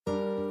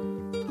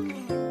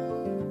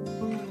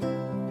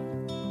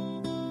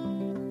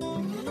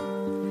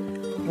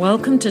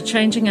Welcome to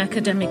Changing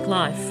Academic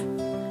Life.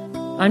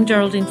 I'm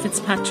Geraldine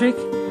Fitzpatrick,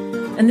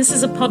 and this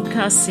is a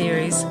podcast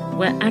series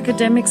where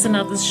academics and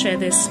others share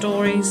their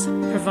stories,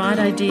 provide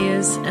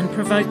ideas, and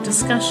provoke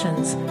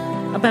discussions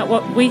about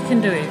what we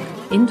can do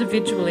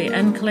individually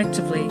and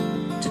collectively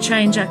to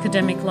change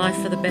academic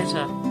life for the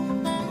better.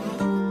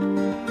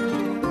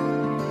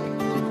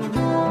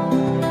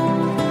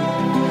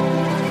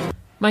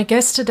 My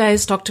guest today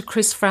is Dr.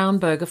 Chris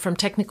Frauenberger from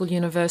Technical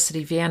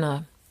University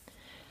Vienna.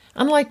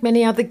 Unlike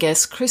many other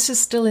guests, Chris is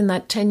still in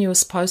that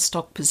tenuous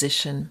postdoc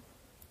position.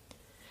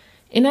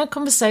 In our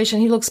conversation,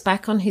 he looks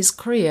back on his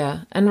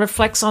career and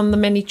reflects on the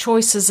many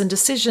choices and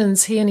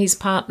decisions he and his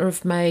partner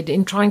have made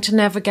in trying to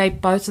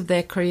navigate both of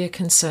their career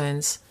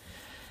concerns.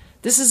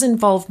 This has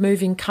involved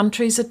moving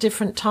countries at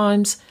different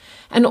times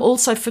and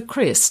also for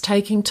Chris,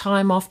 taking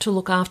time off to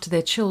look after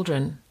their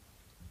children.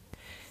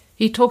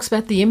 He talks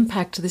about the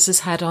impact this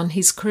has had on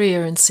his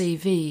career and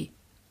CV.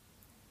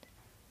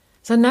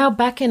 So now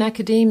back in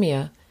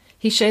academia,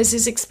 he shares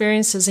his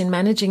experiences in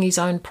managing his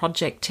own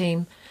project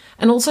team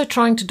and also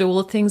trying to do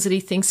all the things that he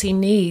thinks he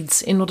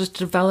needs in order to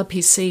develop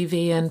his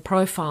CV and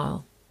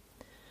profile.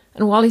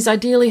 And while he's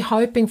ideally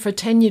hoping for a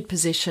tenured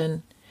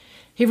position,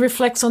 he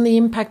reflects on the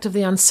impact of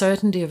the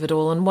uncertainty of it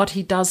all and what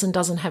he does and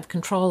doesn't have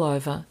control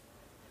over,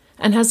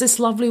 and has this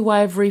lovely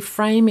way of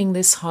reframing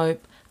this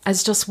hope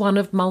as just one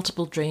of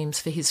multiple dreams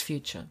for his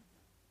future.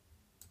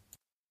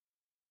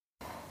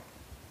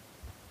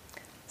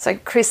 So,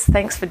 Chris,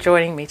 thanks for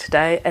joining me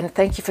today, and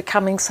thank you for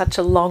coming such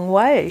a long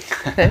way.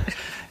 It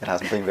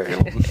hasn't been very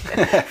long.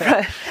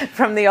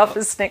 from the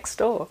office next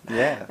door.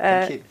 Yeah,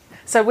 thank you.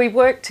 So we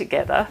work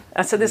together,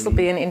 so this will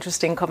be an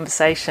interesting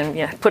conversation,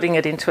 putting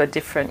it into a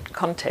different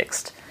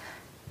context.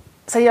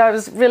 So I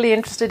was really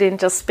interested in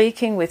just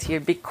speaking with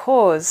you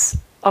because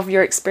of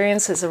your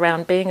experiences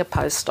around being a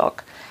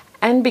postdoc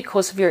and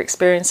because of your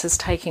experiences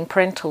taking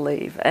parental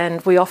leave.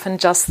 And we often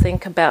just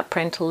think about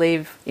parental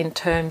leave in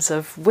terms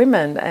of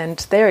women and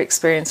their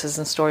experiences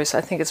and stories. So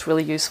I think it's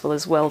really useful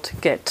as well to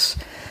get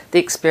the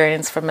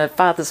experience from a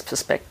father's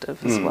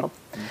perspective as well.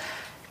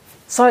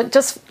 So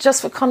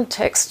just for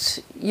context,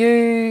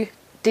 you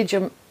did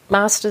your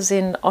master's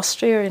in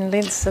Austria, in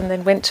Linz, and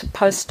then went to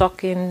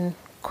postdoc in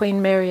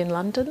Queen Mary in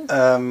London?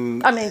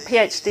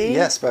 PhD?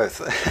 Yes,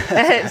 both.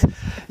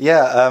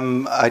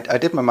 I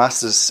did my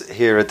master's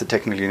here at the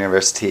Technical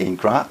University in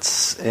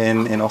Graz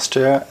in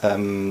Austria,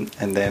 and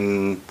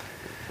then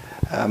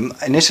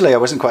initially I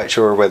wasn't quite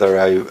sure whether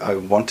I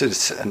wanted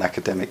an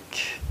academic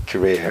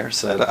career,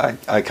 so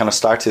I kind of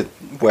started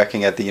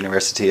working at the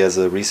university as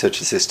a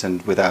research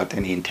assistant without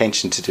any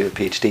intention to do a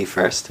PhD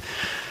first.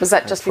 Was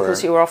that just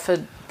because you were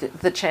offered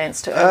the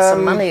chance to earn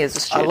some money as a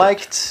student?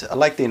 I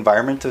liked the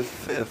environment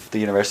of the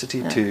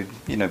university, to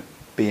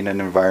be in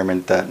an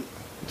environment that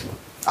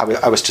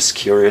I was just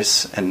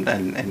curious and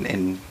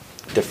in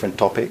different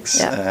topics,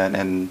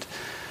 and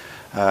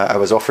I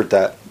was offered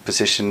that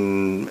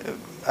position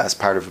as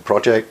part of a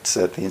project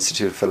at the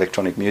Institute of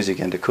Electronic Music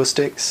and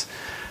Acoustics.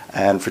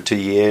 And for 2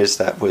 years,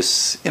 that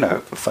was, a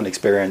fun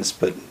experience.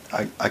 But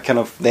I kind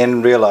of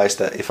then realized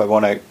that if I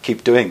want to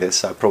keep doing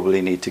this, I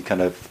probably need to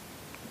kind of,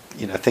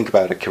 think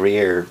about a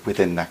career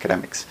within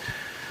academics.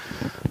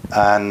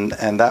 And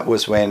that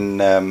was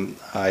when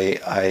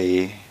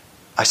I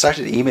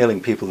started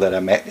emailing people that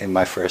I met in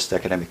my first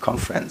academic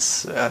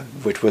conference,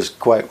 which was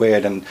quite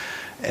weird. And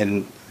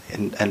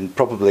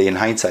probably in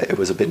hindsight, it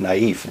was a bit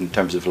naive in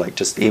terms of like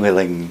just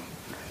emailing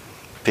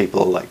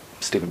people like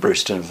Stephen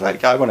Brewston was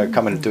like, I want to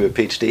come and do a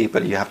PhD,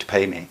 but you have to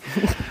pay me.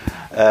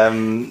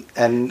 As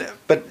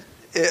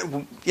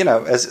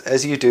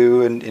you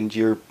do, and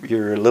you're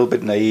a little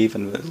bit naive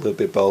and a little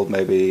bit bold,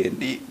 maybe.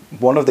 And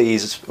one of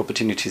these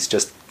opportunities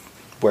just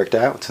worked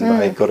out, and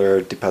I got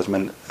a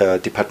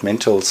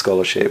departmental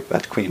scholarship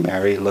at Queen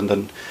Mary,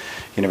 London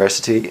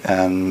University,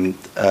 and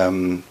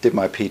did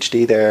my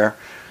PhD there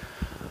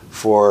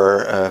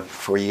for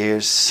 4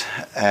 years,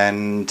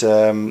 and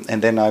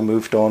then I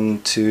moved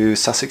on to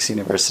Sussex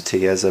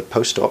University as a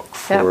postdoc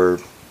for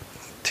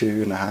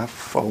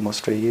 2.5,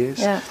 almost 3 years.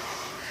 Yeah.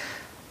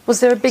 Was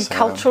there a big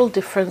cultural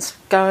difference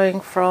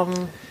going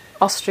from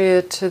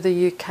Austria to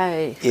the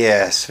UK?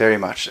 Yes, very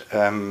much.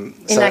 In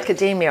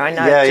academia, I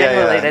know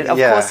generally, of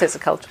course, there's a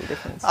cultural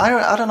difference.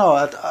 I don't know.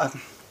 I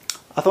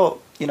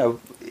thought,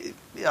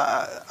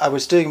 I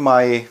was doing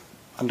my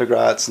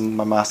undergrads and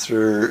my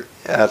master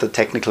at the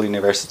Technical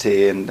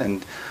University,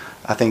 and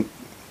I think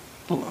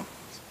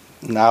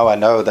now I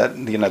know that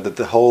that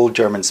the whole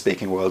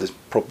German-speaking world is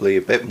probably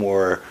a bit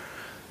more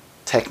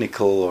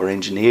technical or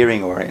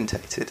engineering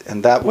orientated,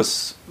 and that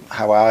was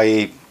how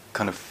I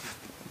kind of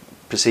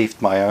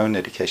perceived my own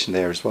education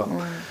there as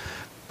well.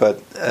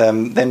 But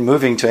then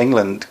moving to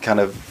England kind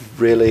of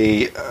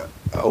really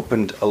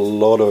opened a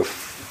lot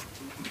of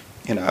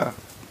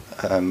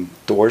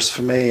doors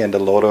for me and a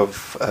lot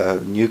of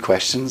new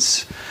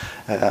questions.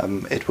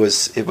 It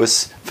was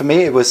for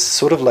me, it was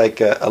sort of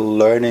like a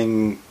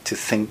learning to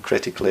think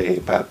critically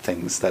about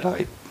things that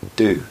I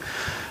do,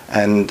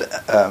 and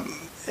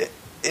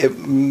it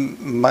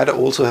might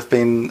also have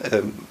been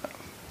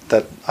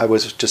that I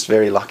was just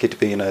very lucky to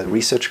be in a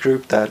research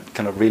group that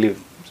kind of really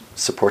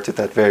supported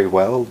that very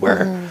well,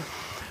 where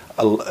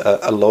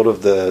a lot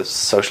of the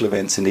social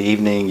events in the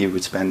evening you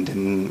would spend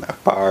in a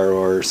bar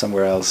or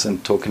somewhere else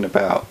and talking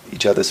about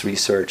each other's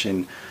research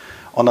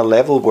on a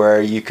level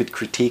where you could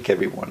critique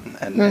everyone,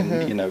 and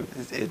you know,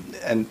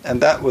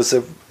 and that was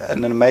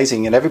an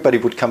amazing, and everybody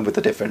would come with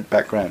a different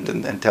background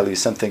and tell you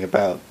something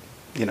about,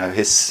 you know,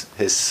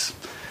 his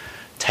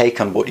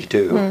take on what you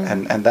do,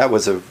 and that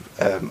was an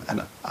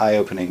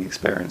eye-opening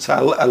experience.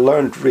 I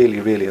learned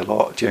really a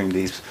lot during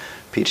these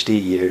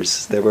PhD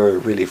years. They were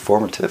really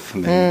formative for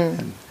me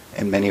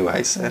in many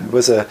ways, and it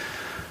was a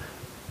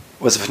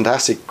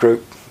fantastic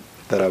group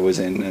that I was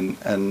in,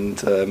 and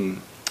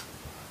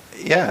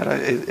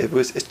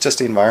it's just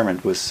the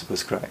environment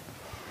was great.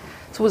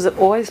 So was it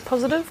always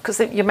positive? Because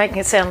you're making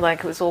it sound like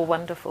it was all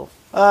wonderful.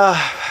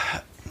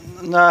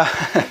 No.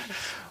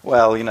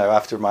 Well, you know,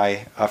 after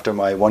my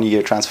 1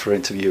 year transfer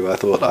interview, I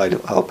thought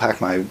I'll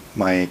pack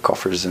my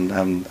coffers and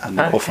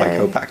off I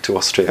go back to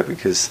Austria,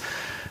 because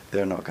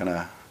they're not going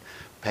to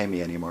pay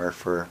me anymore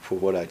for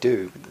what I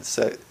do.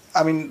 So,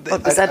 I mean,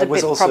 was that a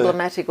bit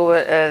problematic, or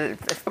it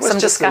was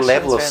just a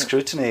level of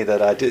scrutiny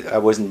that I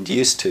wasn't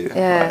used to.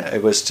 Yeah.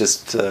 It was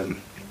just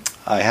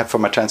I had, for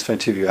my transfer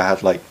interview, I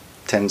had like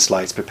 10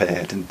 slides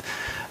prepared, and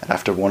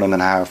after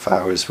 1.5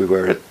 hours, we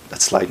were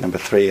at slide number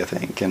 3, I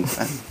think, and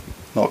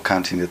not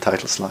counting the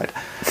title slide.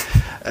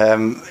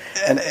 And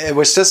it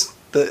was just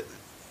the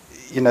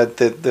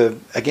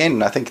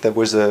again, I think there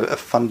was a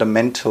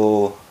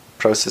fundamental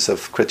process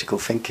of critical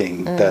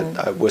thinking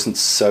that I wasn't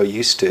so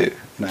used to.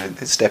 You know,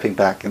 stepping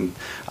back and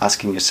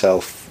asking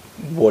yourself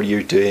what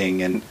you're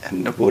doing and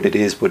what it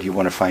is, what you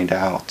want to find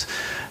out,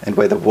 and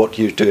whether what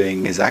you're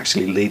doing is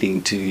actually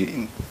leading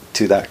to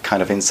that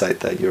kind of insight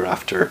that you're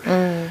after.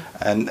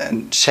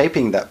 And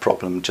shaping that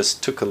problem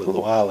just took a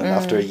little while. And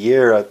after a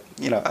year,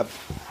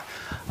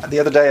 the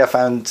other day I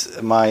found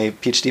my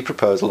PhD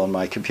proposal on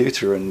my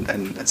computer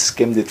and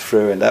skimmed it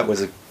through, and that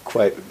was a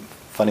quite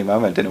funny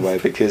moment in a way,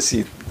 because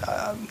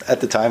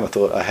at the time I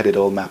thought I had it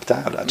all mapped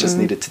out. I just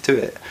needed to do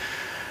it.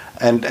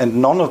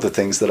 And none of the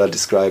things that I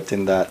described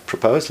in that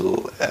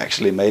proposal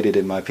actually made it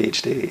in my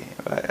PhD.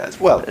 Right?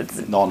 Well,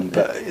 none,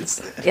 but it's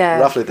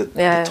roughly the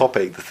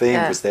topic, the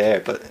theme was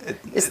there. But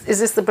is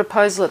this the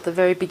proposal at the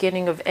very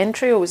beginning of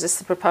entry, or was this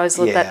the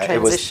proposal at that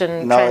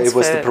transition? It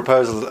was the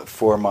proposal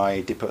for my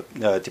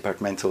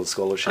departmental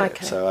scholarship.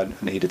 Okay. So I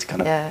needed to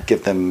kind of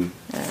give them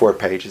 4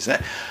 pages.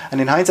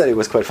 And in hindsight, it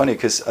was quite funny,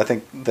 because I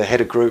think the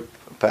head of group,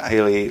 Pat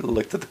Healy,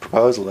 looked at the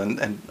proposal,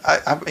 and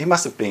he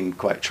must have been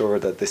quite sure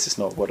that this is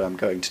not what I'm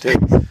going to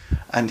do.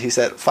 And he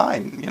said,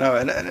 fine, you know,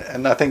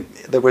 and I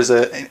think there was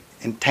an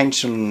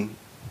intention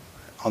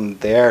on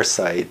their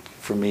side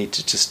for me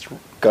to just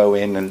go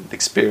in and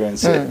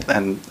experience it,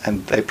 and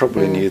they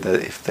probably knew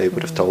that if they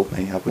would have told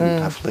me, I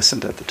wouldn't have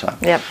listened at the time.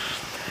 Yep.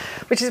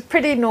 Which is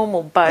pretty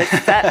normal, both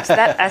that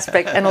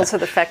aspect and also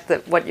the fact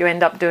that what you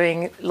end up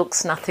doing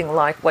looks nothing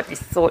like what you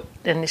thought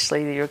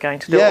initially you were going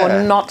to do,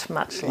 or not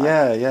much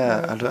like.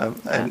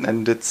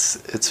 And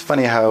it's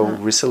funny how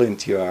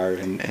resilient you are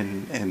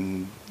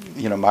in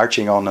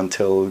marching on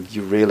until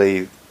you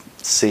really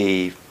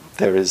see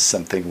there is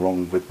something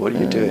wrong with what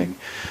you're doing,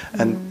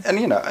 and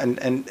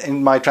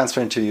in my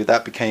transfer interview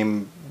that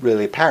became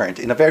really apparent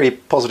in a very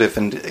positive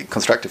and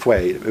constructive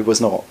way. It was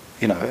not,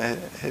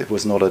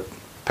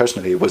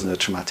 personally, it wasn't a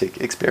traumatic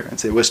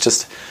experience. It was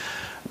just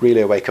really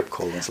a wake-up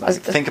call. It's like,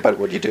 think about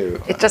what you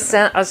do. I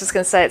was just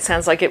going to say, it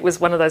sounds like it was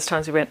one of those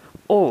times we went,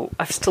 oh,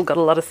 I've still got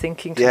a lot of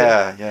thinking to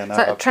do. No.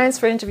 So a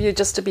transfer interview,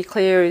 just to be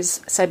clear,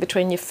 is, say,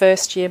 between your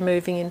first year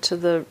moving into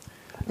the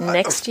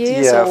next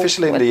year? Yeah,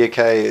 officially in the UK,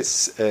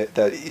 it's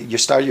that you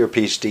start your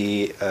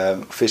PhD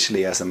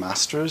officially as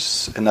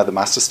another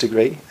master's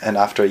degree, and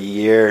after a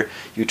year,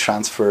 you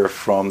transfer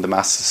from the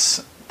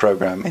master's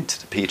program into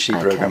the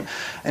PhD program.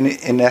 And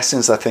in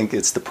essence, I think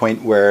it's the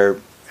point where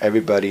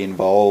everybody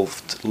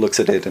involved looks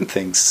at it and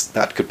thinks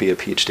that could be a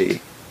PhD,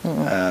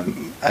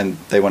 and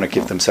they want to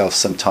give themselves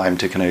some time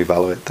to kind of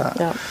evaluate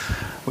that,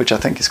 which I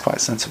think is quite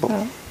sensible.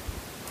 Yeah.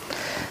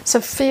 So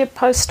for your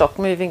postdoc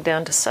moving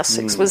down to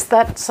Sussex, was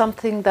that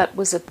something that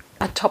was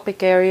a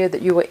topic area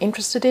that you were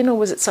interested in, or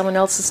was it someone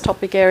else's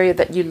topic area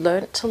that you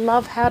learnt to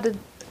love? How did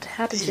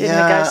you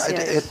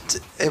negotiate?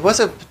 It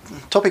was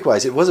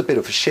topic-wise, it was a bit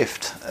of a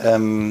shift,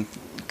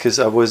 because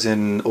I was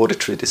in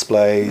auditory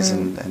displays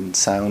and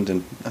sound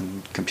and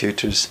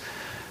computers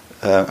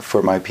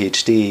for my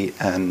PhD,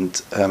 and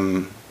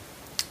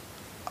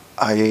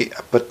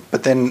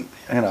but then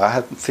I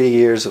had 3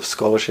 years of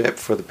scholarship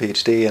for the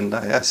PhD, and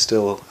I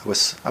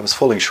was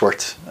falling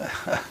short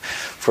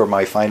for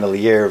my final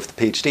year of the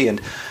PhD,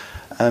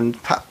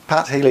 and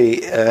Pat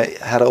Healy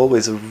had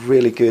always a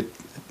really good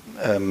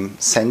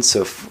sense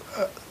of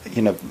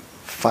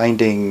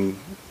finding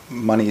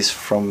monies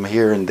from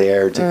here and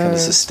there to kind of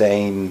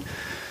sustain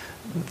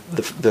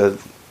the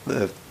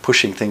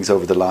pushing things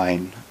over the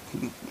line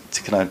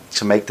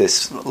to make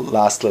this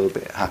last little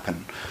bit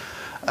happen,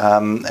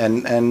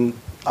 and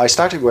I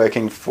started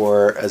working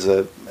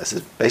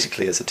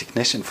basically as a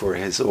technician for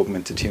his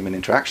augmented human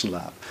interaction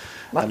lab.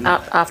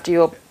 After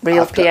your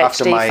real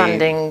PhD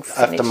funding finished?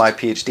 After my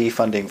PhD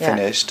funding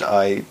finished,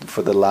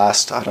 for the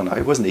last, I don't know,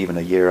 it wasn't even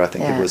a year, I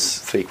think it was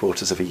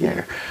 3/4 of a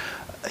year,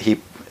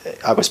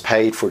 I was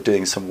paid for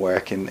doing some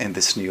work in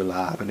this new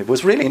lab, and it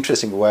was really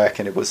interesting work,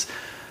 and it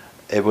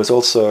was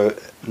also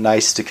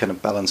nice to kind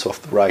of balance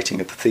off the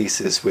writing of the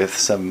thesis with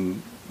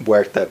some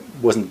work that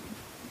wasn't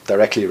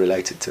directly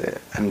related to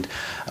it, and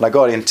I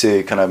got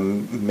into kind of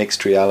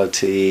mixed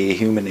reality,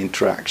 human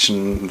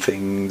interaction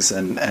things,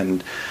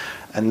 and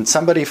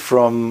somebody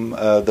from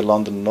the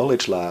London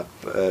Knowledge Lab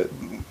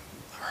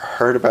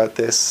heard about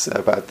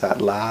that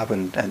lab,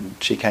 and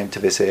she came to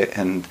visit,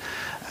 and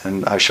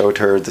I showed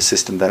her the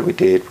system that we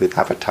did with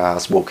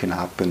avatars walking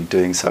up and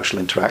doing social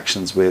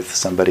interactions with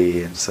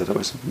somebody, and so there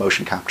was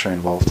motion capture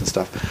involved and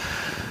stuff.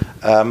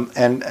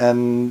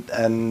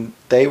 And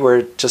they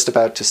were just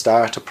about to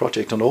start a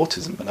project on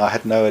autism, and I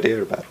had no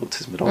idea about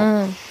autism at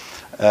all.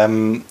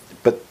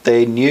 But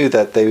they knew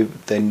that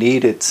they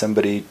needed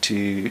somebody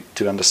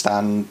to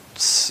understand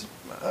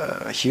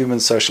human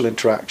social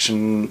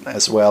interaction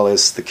as well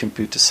as the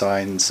computer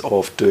science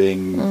of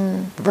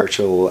doing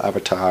virtual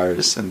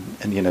avatars and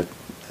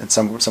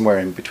somewhere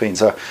in between.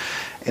 So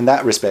in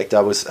that respect,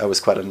 I was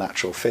quite a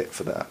natural fit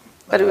for that.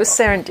 But it was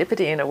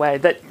serendipity in a way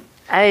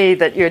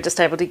that you're just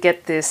able to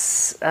get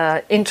this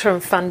interim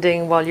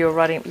funding while you were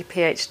writing up your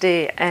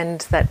PhD,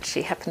 and that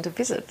she happened to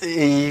visit. At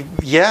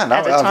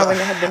a time when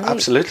they had the need.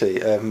 Absolutely.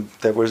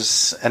 There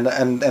was,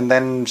 and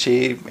then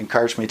she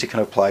encouraged me to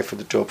kind of apply for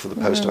the job for the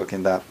postdoc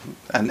in that,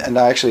 and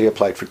I actually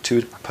applied for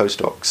 2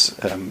 postdocs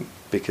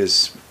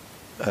because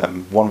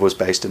one was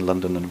based in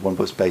London and one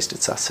was based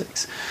at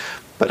Sussex.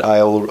 But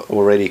I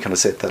already kind of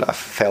said that I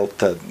felt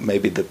that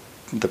maybe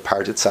the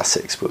part at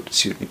Sussex would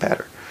suit me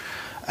better.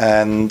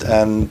 And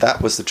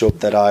that was the job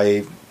that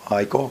I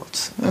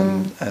got,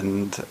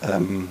 and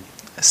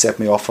set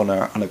me off on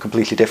a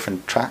completely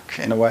different track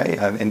in a way.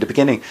 And in the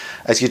beginning,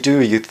 as you do,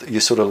 you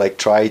sort of like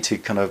try to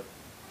kind of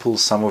pull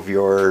some of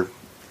your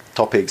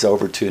topics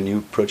over to a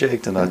new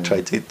project, and I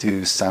tried to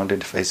do sound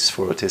interfaces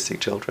for autistic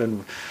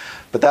children.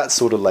 But that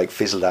sort of like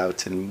fizzled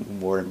out in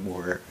more and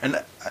more.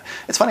 And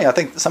it's funny, I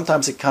think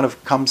sometimes it kind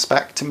of comes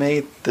back to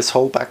me, this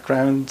whole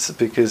background,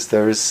 because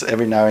there's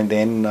every now and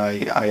then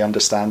I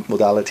understand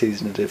modalities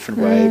in a different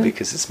way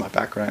because it's my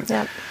background.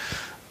 Yeah.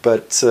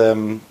 But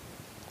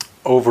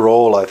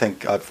overall, I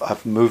think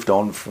I've moved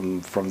on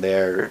from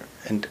there.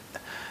 And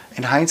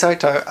in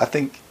hindsight, I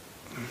think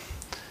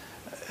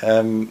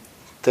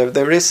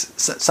there is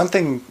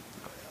something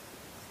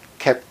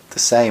kept the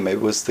same. It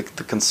was the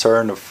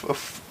concern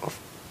of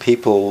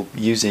people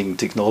using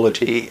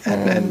technology,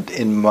 and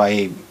in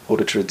my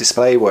auditory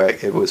display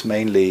work, it was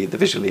mainly the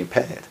visually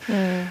impaired.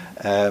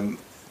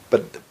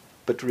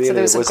 But really, so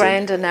there was a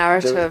grander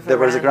narrative. There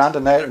was a grander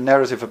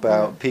narrative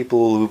about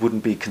people who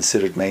wouldn't be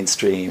considered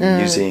mainstream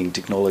using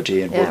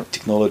technology and what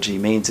technology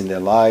means in their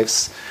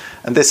lives.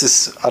 And this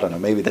is, I don't know,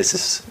 maybe this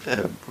is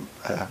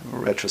a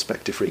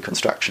retrospective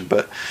reconstruction,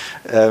 but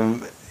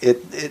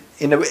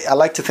in a way, I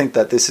like to think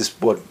that this is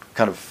what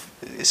kind of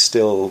is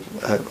still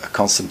a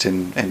constant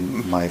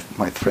in my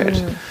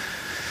thread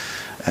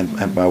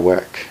and my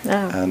work.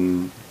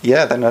 And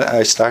then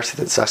I started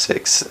at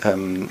Sussex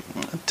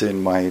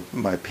doing my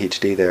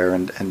PhD there,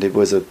 and it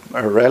was a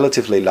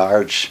relatively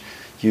large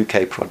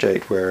UK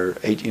project where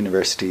 8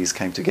 universities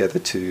came together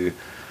to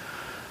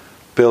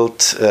build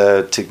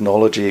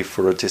technology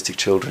for autistic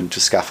children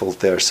to scaffold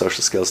their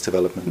social skills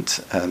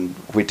development. And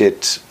we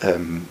did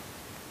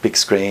big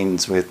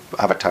screens with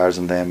avatars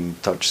on them,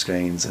 touch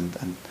screens,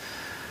 and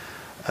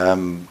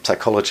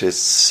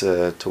psychologists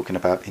talking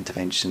about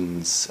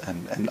interventions,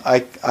 and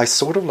I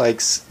sort of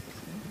like,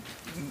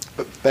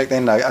 back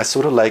then I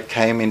sort of like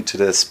came into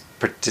this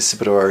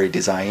participatory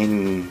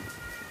design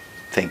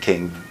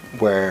thinking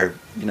where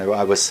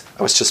I was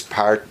just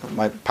part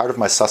of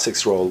my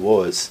Sussex role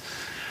was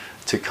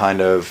to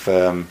kind of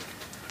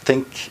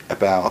think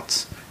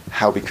about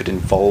how we could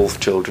involve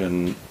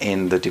children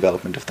in the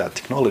development of that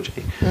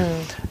technology,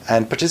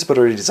 and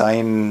participatory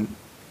design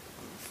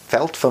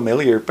felt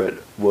familiar but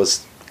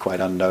was quite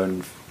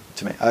unknown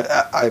to me.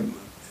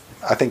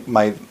 I think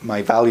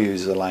my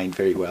values aligned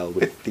very well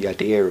with the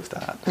idea of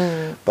that,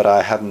 but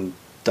I hadn't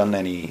done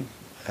any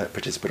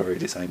participatory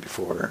design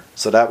before,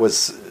 so that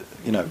was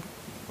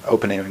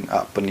opening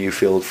up a new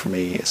field for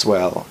me as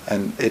well,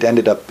 and it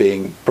ended up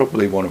being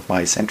probably one of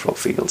my central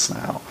fields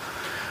now,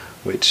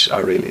 which I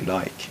really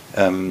like.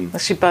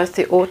 Actually, both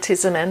the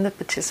autism and the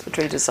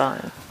participatory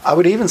design. I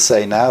would even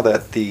say now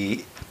that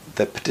the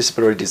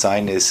participatory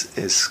design is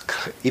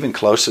even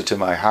closer to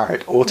my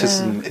heart.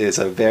 Autism is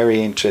a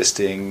very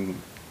interesting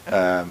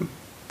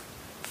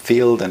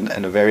field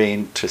and a very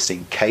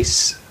interesting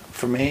case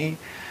for me.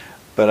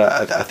 But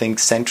I think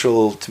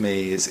central to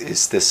me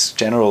is this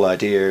general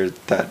idea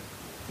that,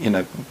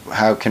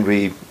 how can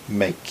we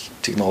make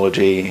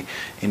technology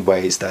in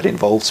ways that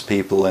involves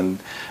people,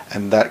 and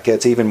that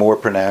gets even more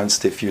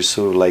pronounced if you're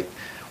sort of like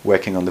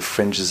working on the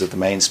fringes of the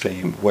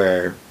mainstream,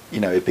 where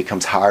it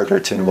becomes harder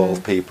to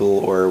involve people,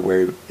 or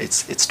where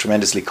it's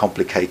tremendously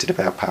complicated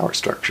about power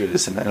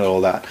structures and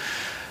all that.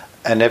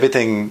 And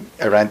everything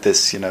around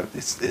this,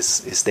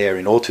 is there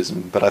in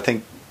autism. But I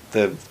think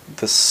the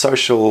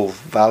social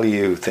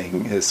value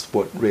thing is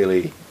what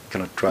really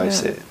kind of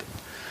drives it.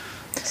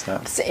 So.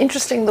 It's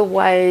interesting the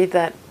way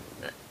that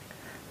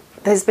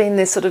there's been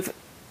this sort of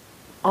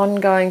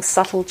ongoing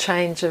subtle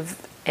change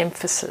of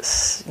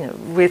emphasis,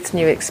 with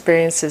new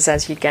experiences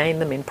as you gain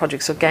them in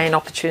projects or gain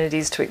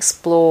opportunities to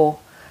explore,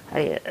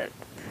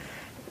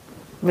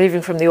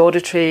 moving from the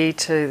auditory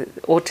to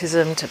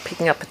autism to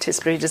picking up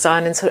participatory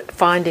design, and sort of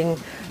finding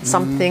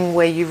something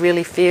where you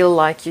really feel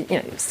like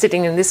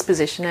sitting in this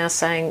position now,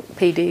 saying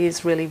PD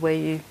is really where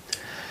you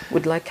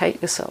would locate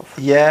yourself.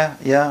 Yeah.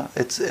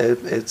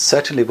 It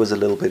certainly was a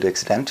little bit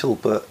accidental,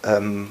 but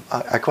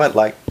I quite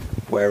like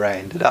where I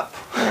ended up.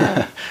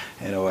 Yeah.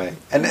 In a way,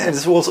 and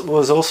it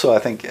was also, I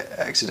think,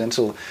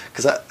 accidental,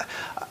 because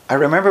I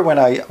remember when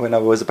I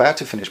was about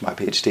to finish my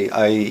PhD,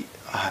 I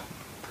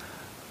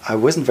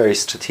wasn't very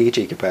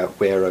strategic about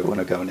where I want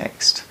to go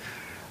next.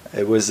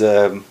 It was,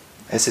 as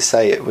I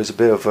say, it was a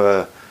bit of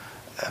a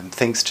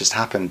things just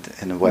happened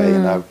in a way,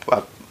 and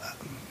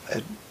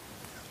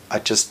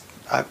I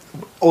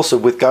also,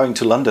 with going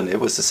to London, it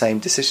was the same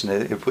decision.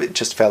 It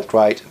just felt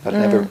right. I'd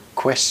never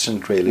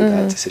questioned really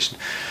that decision,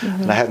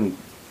 and I hadn't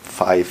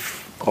 5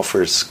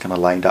 offers kind of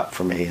lined up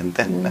for me, and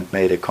then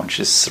made a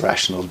conscious,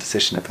 rational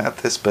decision about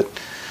this. But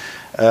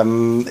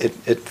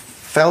it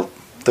felt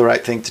the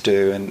right thing to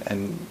do,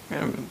 and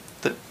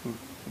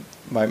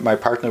my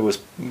partner was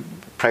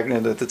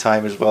pregnant at the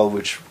time as well,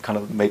 which kind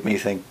of made me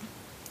think,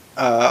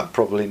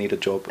 probably need a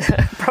job.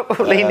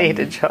 Probably need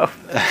a job.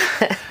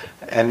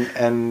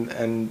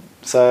 and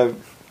so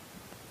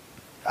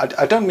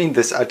I don't mean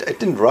this. I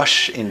didn't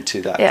rush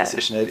into that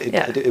decision.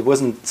 It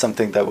wasn't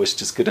something that was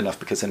just good enough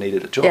because I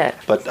needed a job. Yeah.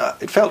 But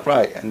it felt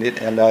right,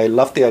 and I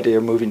loved the idea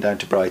of moving down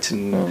to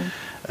Brighton,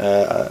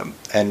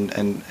 and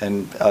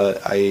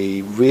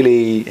I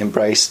really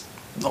embraced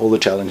all the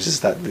challenges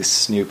that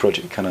this new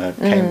project kind of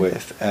came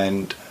with,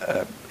 and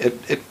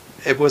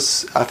it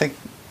was, I think,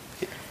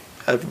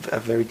 a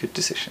very good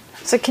decision.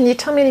 So, can you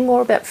tell me any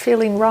more about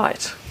feeling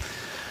right?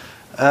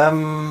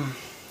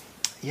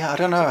 Yeah, I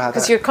don't know how.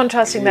 Because you're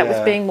contrasting that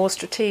with being more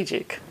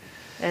strategic,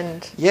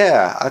 and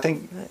I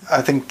think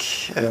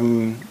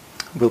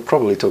we'll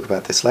probably talk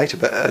about this later.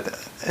 But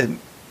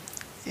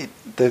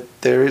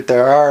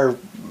there are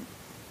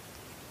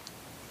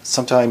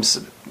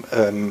sometimes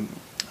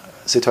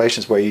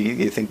situations where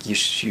you think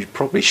you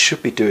probably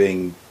should be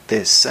doing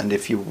this, and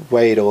if you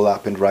weigh it all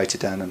up and write it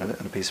down on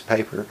a piece of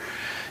paper,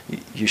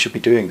 you should be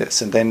doing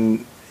this, and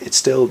then it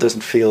still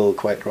doesn't feel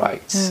quite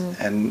right,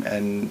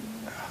 and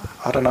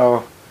I don't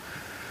know.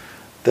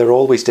 There are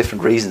always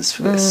different reasons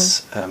for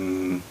this,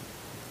 and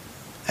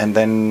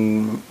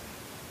then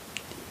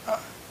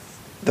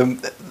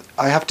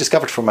I have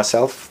discovered for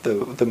myself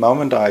the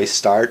moment I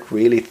start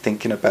really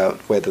thinking about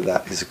whether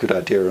that is a good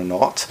idea or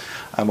not,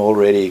 I'm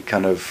already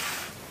kind of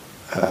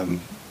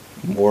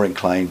more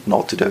inclined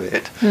not to do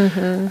it.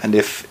 And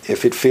if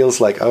it feels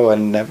like, I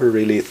never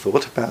really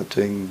thought about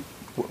doing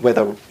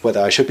whether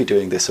I should be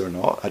doing this or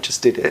not, I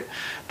just did it.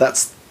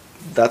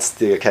 That's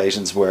the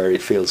occasions where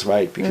it feels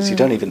right, because you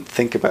don't even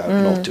think about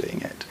not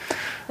doing it.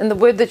 And the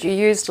word that you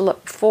used a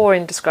lot before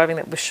in describing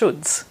that was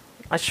shoulds.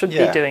 I should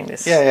be doing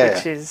this.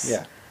 Yeah.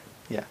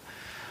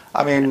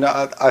 I mean,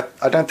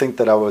 I don't think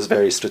that I was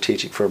very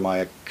strategic for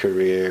my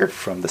career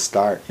from the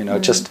start.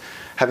 Just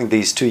having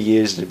these 2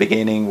 years in the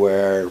beginning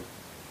where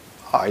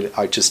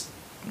I just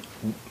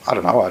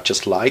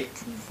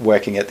liked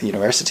working at the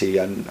university,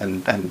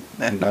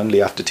 and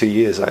only after 2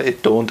 years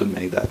it dawned on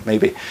me that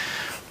maybe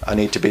I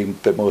need to be a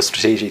bit more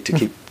strategic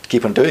to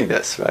keep on doing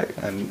this, right?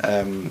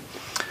 And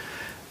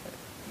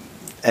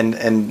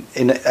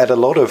at a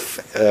lot of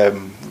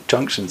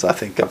junctions, I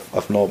think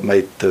I've not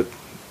made the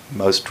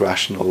most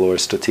rational or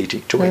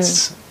strategic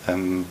choice.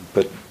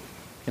 But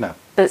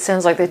But it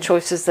sounds like they're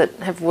choices that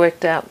have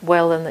worked out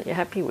well and that you're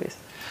happy with.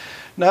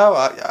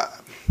 No,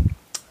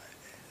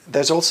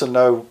 there's also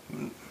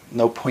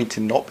no point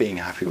in not being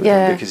happy with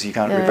them, because you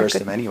can't reverse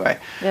them anyway.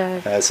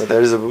 So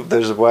there's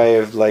a way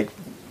of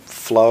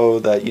flow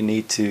that you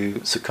need to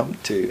succumb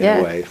to in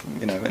a way,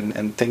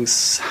 and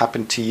things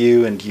happen to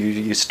you, and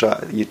you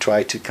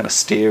try to kind of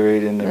steer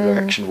it in a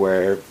direction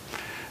where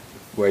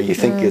you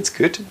think it's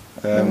good,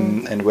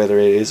 and whether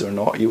it is or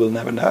not, you will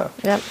never know.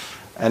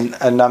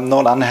 And I'm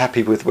not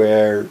unhappy with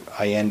where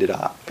I ended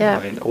up,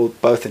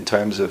 both in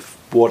terms of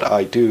what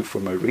I do for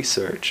my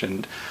research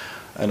and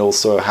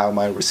also how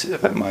my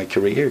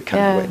career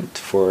kind of went.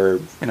 For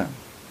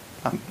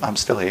I'm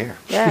still here.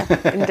 Yeah,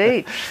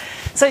 indeed.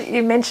 So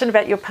you mentioned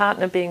about your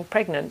partner being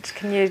pregnant.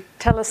 Can you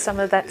tell us some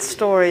of that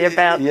story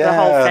about the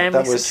whole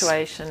family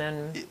situation?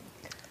 And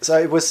so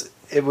it was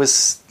it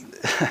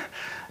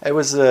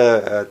was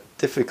a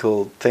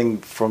difficult thing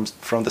from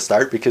the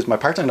start, because my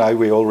partner and I,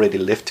 we already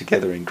lived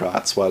together in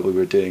Graz while we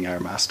were doing our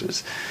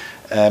masters,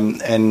 and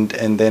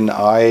then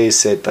I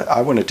said that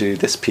I want to do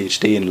this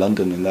PhD in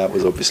London, and that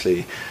was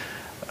obviously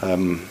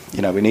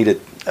we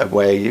needed a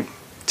way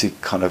to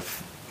kind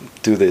of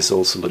do this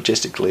also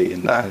logistically,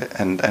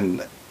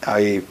 and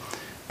I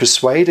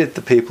persuaded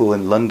the people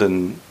in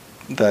London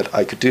that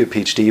I could do a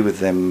PhD with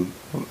them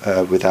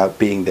without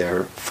being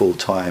there full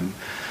time.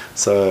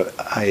 So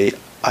I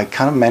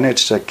kind of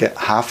managed to get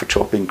half a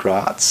job in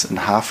Graz and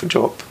half a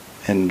job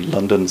in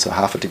London, so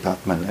half a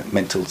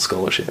departmental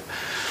scholarship.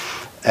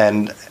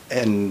 And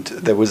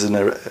there was an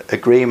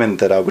agreement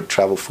that I would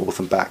travel forth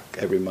and back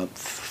every month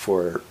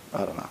for,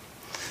 I don't know.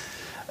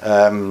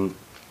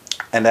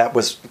 And that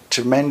was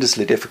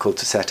tremendously difficult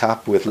to set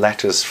up, with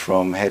letters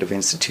from head of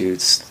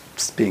institutes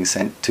being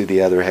sent to the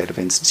other head of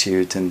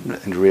institute,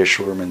 and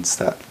reassurance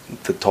that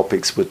the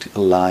topics would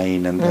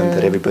align, and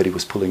that everybody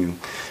was pulling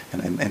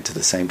into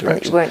the same direction.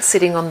 And you weren't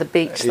sitting on the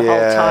beach the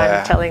whole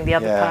time telling the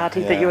other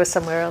party that you were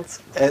somewhere else.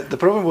 The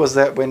problem was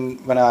that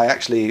when I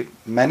actually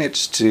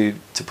managed to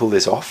pull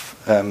this off,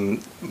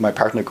 my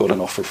partner got an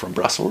offer from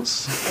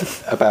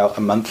Brussels about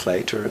a month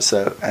later.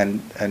 So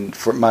and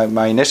for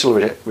my initial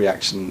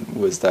reaction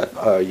was that,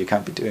 oh, you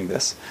can't be doing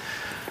this.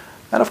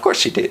 And of course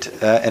she did,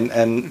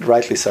 and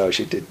rightly so.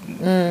 She did.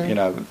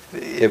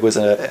 It was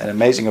an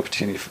amazing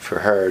opportunity for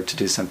her to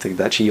do something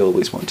that she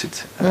always wanted.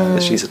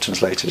 She's a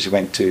translator. She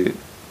went to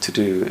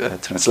do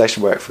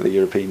translation work for the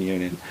European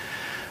Union,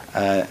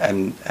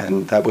 and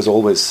that was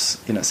always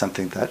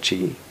something that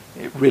she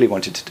really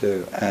wanted to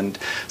do. And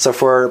so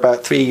for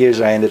about 3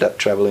 years, I ended up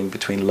traveling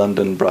between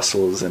London,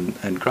 Brussels,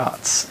 and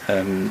Graz,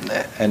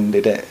 and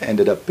it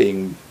ended up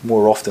being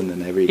more often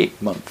than every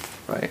month.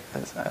 Right.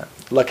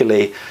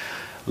 Luckily,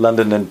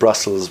 London and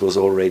Brussels was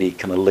already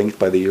kind of linked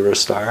by the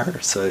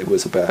Eurostar, so it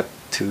was about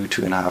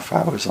 2.5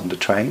 hours on the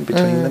train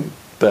between them.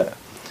 But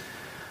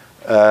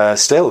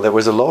still, there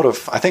was a lot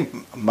of, I think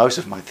most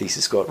of my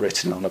thesis got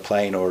written on a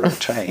plane or a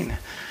train.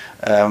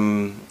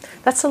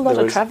 That's a lot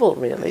of travel,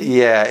 really.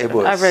 Yeah, it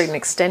was. Over an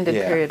extended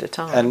period of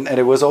time. And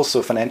it was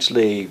also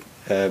financially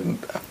a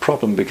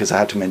problem, because I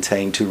had to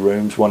maintain 2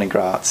 rooms, one in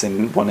Graz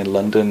and one in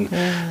London,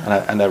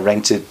 and I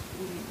rented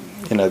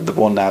the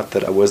one out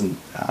that I wasn't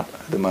at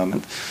the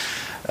moment.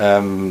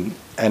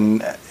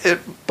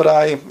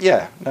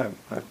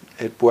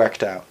 It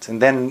worked out.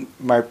 And then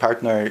my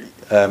partner,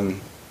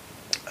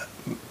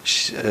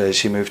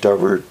 she moved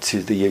over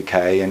to the UK,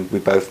 and we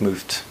both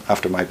moved,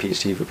 after my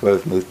PhD, we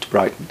both moved to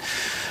Brighton,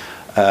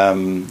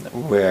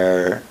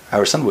 where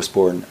our son was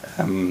born.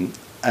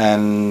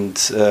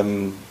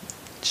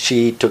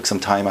 She took some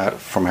time out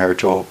from her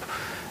job,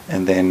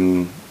 and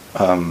then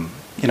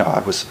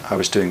I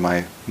was doing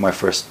my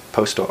first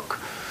postdoc,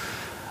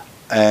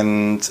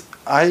 and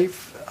I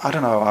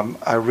don't know.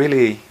 I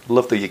really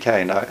love the UK,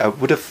 and I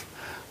would have,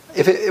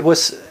 if it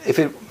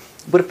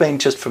would have been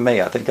just for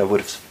me, I think I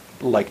would have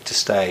liked to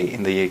stay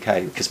in the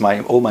UK, because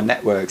all my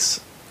networks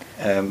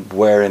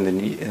were in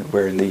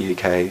the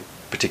UK,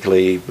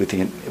 particularly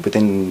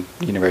within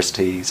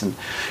universities,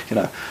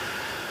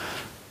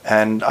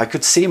 and I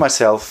could see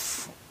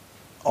myself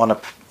on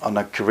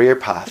a career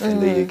path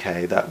in the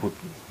UK that would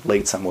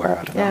lead somewhere.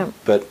 I don't know,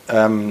 but.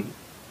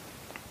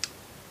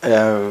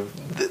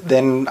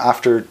 Then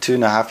after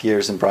 2.5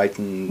 years in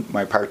Brighton,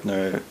 my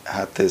partner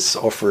had this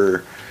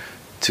offer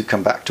to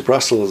come back to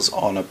Brussels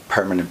on a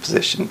permanent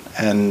position,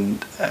 and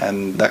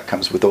that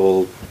comes with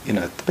all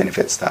the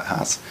benefits that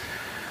has.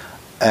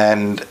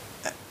 And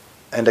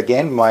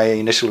again, my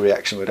initial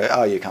reaction was,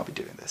 oh, you can't be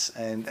doing this.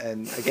 And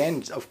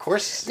again, of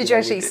course. Did you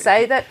actually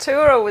say that to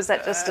her, or was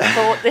that just a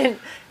thought then?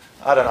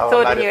 I don't know.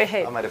 Thought in your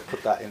head. I might have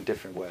put that in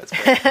different words.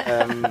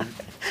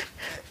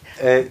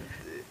 But,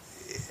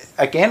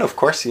 again, of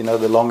course,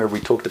 the longer we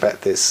talked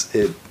about this,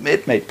 it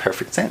made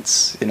perfect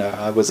sense.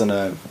 I was on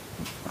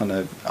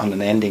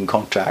an ending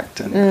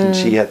contract, and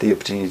she had the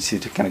opportunity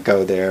to kind of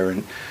go there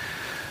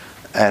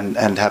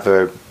and have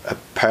a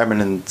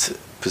permanent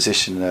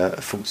position, a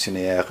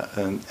fonctionnaire,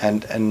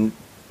 and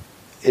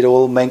it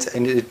all meant,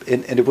 and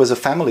it was a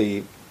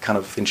family kind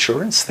of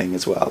insurance thing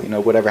as well.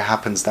 Whatever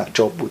happens, that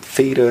job would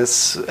feed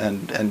us,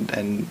 and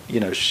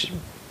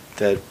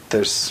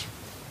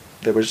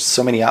there were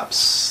so many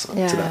ups to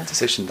that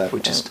decision that we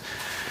just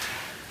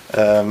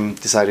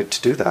decided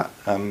to do that.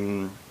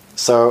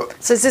 So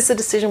is this a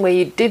decision where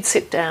you did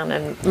sit down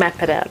and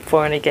map it out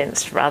for and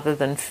against, rather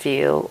than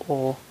feel,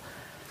 or?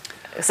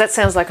 Because that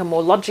sounds like a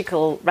more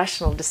logical,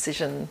 rational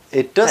decision.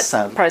 It does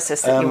sound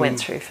process that you went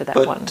through for that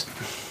one.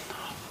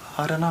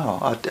 I don't know.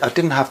 I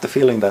didn't have the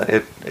feeling that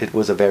it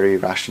was a very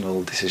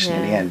rational decision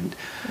in the end.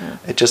 Yeah.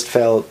 It just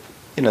felt,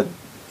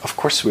 of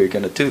course we're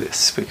going to do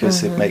this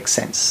because it makes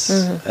sense.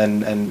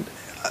 And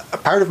a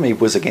part of me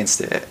was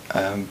against it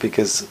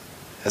because,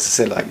 as I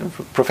said, like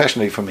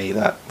professionally for me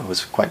that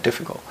was quite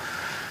difficult.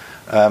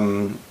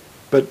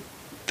 But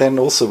then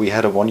also we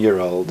had a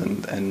 1-year-old,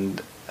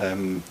 and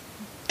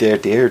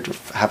they're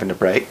having a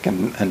break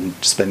and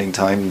spending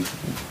time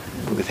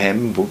with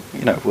him,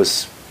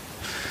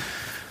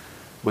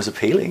 was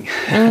appealing.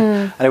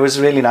 And it was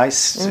really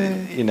nice,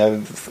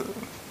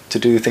 to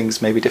do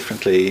things maybe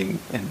differently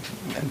and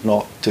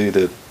not do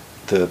the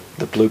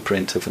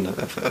blueprint of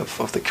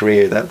the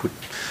career that would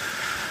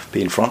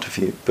be in front of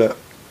you. But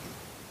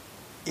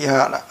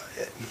Yeah,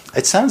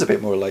 it sounds a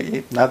bit more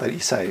like, now that you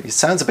say it, it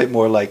sounds a bit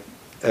more like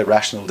a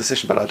rational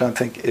decision, but I don't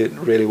think it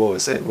really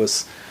was. It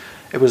was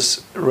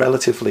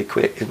relatively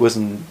quick. It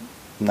wasn't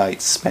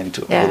nights spent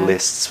over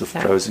lists with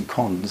pros and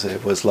cons.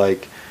 It was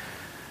like,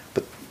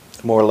 but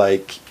more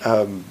like,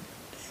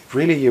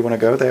 really, you want to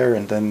go there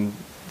and then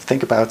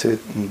think about it,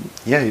 and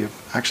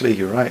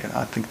you're right.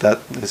 I think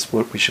that is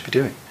what we should be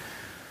doing.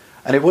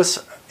 And it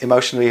was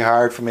emotionally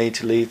hard for me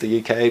to leave the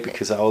UK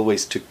because I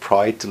always took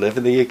pride to live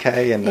in the UK,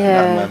 and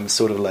I'm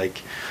sort of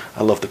like,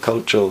 I love the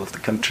culture of the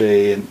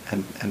country,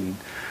 and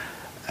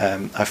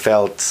I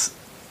felt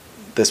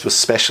this was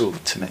special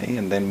to me.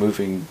 And then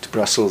moving to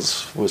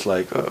Brussels was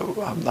like,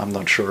 I'm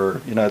not sure.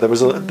 There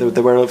was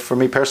there were, for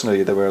me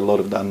personally, there were a lot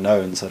of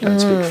unknowns. I don't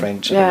speak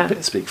French. I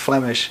don't speak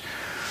Flemish.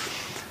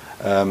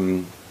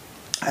 And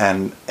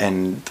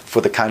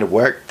for the kind of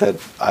work that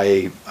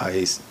I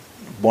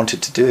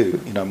wanted to do,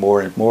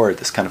 more and more,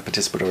 this kind of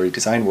participatory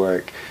design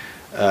work,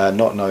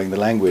 not knowing the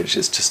language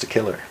is just a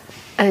killer.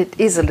 And it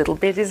is a little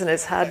bit, isn't it?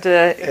 It's hard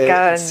to go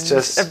and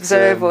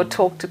observe or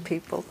talk to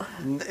people.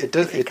 It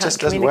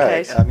just doesn't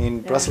work. I mean,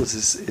 Brussels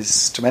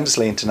is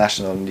tremendously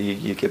international, and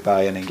you get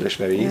by in English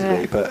very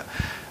easily. But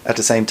at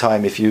the same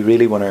time, if you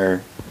really want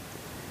to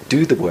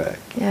do the work,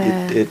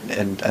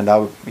 and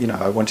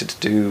I wanted to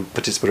do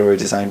participatory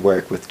design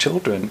work with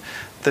children.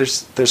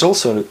 There's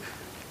also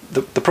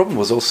the problem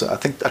was also,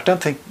 I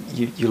don't think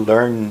you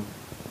learn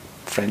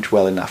French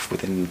well enough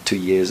within 2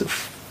 years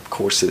of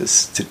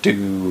courses to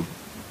do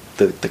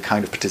the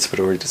kind of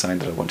participatory design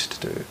that I wanted to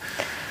do.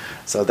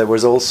 So there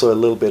was also a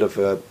little bit of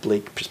a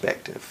bleak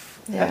perspective.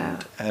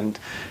 And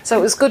so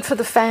it was good for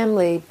the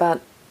family,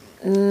 but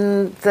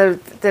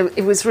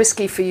it was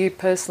risky for you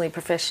personally,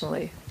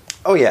 professionally.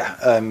 Oh yeah.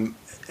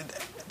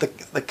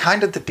 The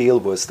kind of the deal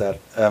was that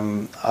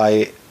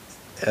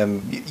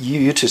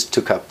you just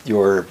took up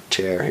your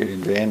chair here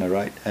in Vienna,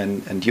 right?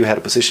 And you had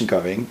a position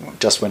going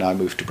just when I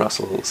moved to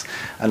Brussels,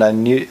 and I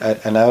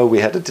know we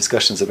had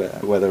discussions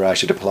about whether I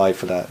should apply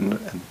for that,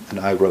 and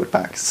I wrote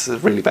back, it's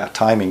really bad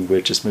timing. We're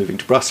just moving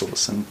to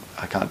Brussels, and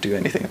I can't do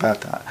anything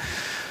about that.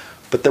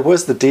 But there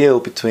was the deal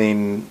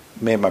between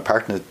me and my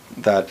partner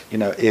that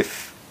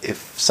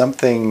if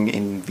something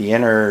in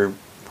Vienna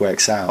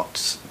works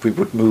out, we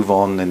would move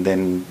on, and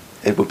then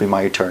it would be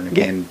my turn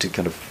again to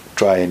kind of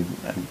try and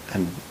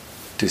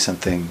do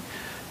something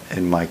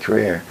in my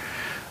career,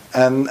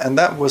 and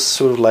that was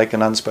sort of like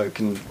an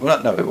unspoken.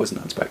 Well, no, it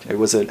wasn't unspoken. It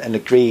was an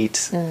agreed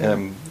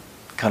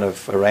kind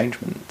of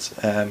arrangement,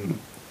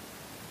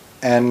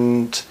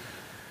 and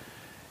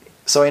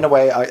so in a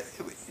way,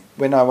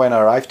 when I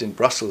arrived in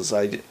Brussels,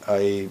 I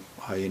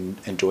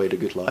enjoyed a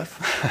good life,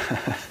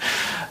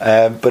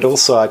 but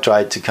also I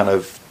tried to kind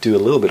of do a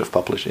little bit of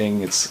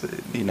publishing.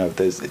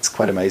 It's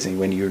quite amazing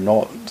when you're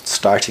not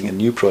starting a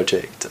new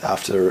project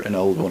after an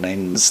old one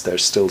ends.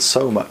 There's still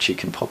so much you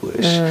can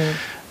publish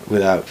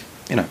without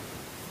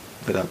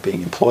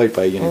being employed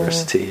by a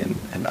university.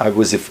 And I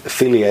was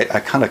I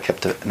kind of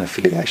kept an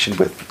affiliation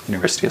with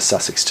University of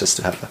Sussex just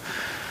to have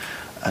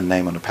a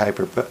name on a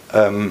paper. But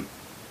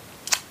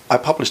I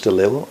published a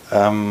little,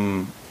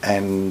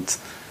 and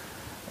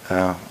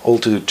all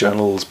to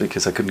journals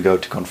because I couldn't go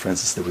to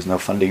conferences. There was no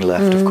funding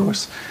left, of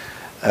course.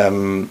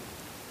 And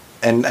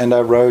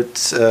I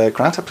wrote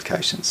grant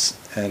applications,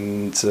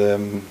 and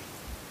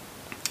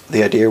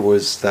the idea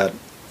was that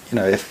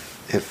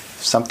if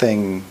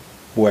something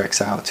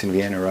works out in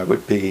Vienna,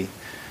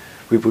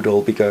 we would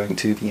all be going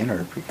to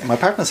Vienna. My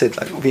partner said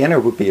Vienna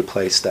would be a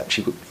place that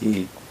she would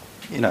be,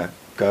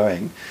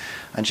 going,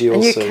 and she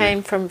also. And you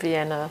came from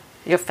Vienna.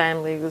 Your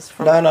family was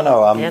from.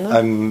 No. Vienna?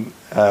 I'm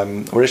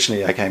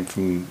originally I came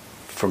from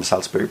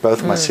Salzburg.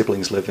 Both of my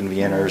siblings live in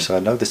Vienna, so I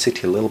know the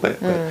city a little bit,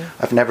 but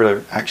I've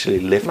never actually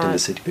lived in the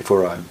city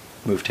before I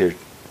moved here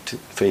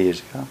 3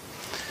 years ago.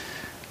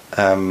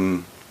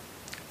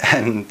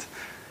 And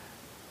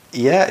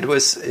yeah, it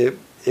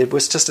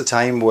was just a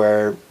time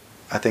where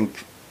I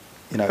think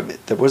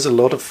there was a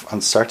lot of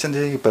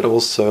uncertainty, but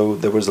also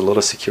there was a lot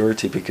of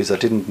security because I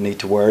didn't need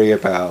to worry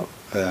about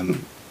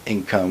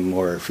income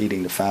or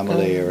feeding the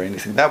family or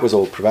anything. That was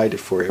all provided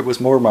for. It was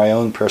more my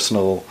own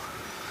personal.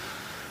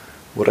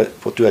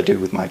 What do I do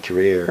with my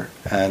career?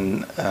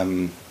 And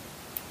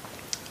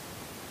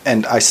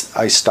I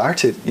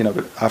started,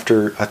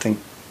 after I think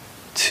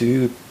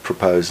 2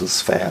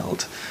 proposals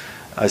failed,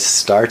 I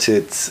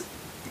started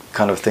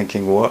kind of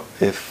thinking, what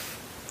if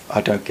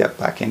I don't get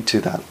back into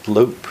that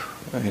loop,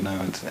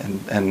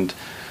 and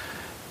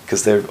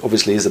because there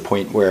obviously is a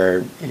point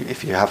where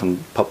if you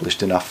haven't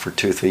published enough for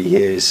 2 or 3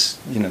 years,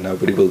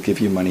 nobody will give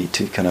you money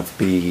to kind of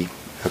be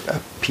a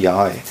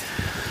PI.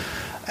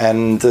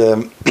 And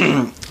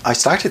I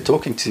started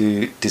talking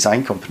to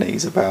design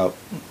companies about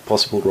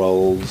possible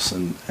roles,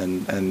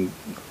 and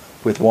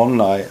with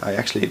one I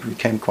actually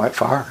came quite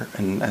far,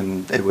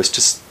 and it was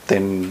just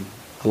then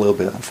a little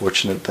bit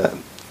unfortunate that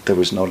there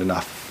was not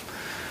enough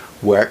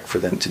work for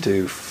them to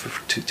do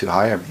to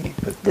hire me.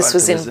 But this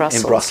was in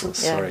Brussels. In Brussels,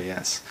 sorry,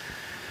 yes.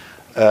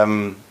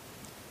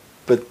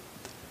 But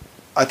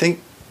I think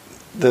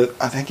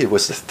it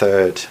was the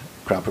 3rd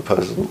grant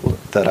proposal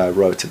that I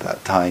wrote at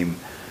that time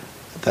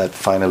that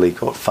finally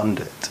got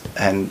funded.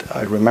 And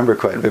I remember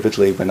quite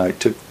vividly when I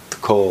took the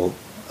call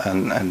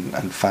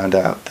and found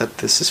out that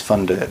this is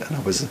funded, and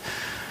I was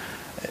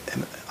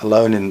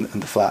alone in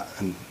the flat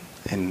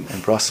in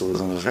Brussels,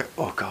 and I was like,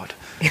 oh God,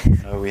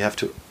 we have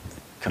to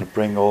kind of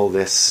bring all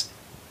this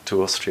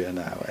to Austria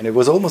now. And it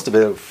was almost a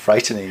bit of a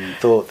frightening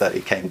thought that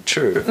it came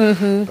true,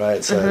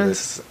 right? So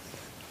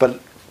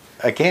but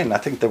again, I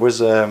think there was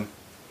a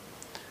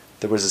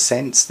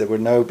sense, there were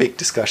no big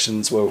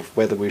discussions of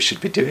whether we should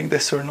be doing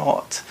this or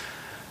not,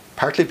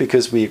 partly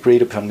because we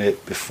agreed upon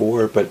it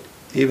before, but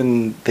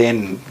even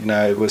then,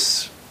 it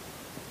was,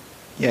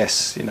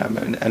 yes,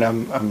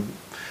 and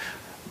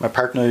my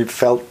partner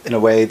felt in a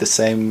way the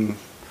same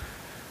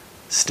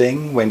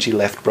sting when she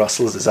left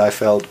Brussels as I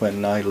felt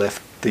when I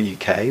left the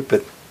UK,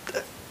 but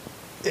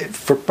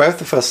for both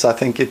of us, I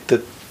think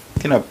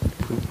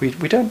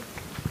we don't,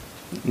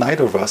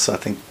 neither of us, I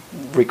think,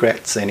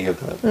 regrets any of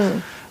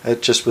that.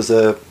 It just was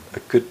a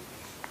good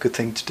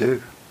thing to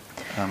do.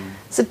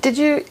 So did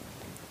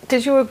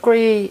you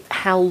agree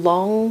how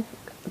long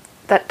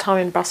that time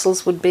in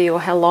Brussels would be,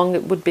 or how long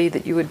it would be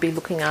that you would be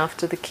looking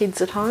after the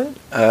kids at home?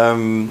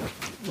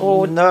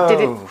 Or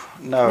no.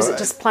 Was it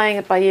just playing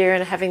it by ear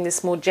and having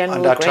this more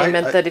general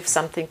agreement that if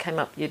something came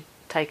up, you'd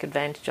take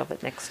advantage of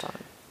it next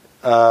time?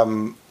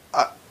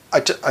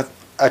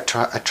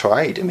 I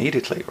tried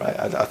immediately, right?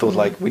 I thought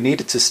like we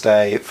needed to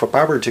stay for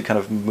Barbara to kind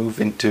of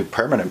move into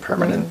permanent.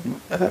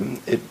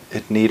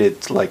 It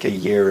needed like a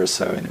year or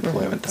so in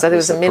employment. So there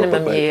was a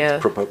minimum year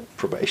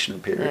probation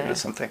period or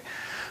something.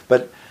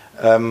 But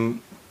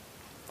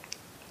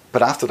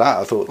after that,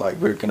 I thought like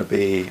we're going to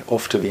be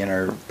off to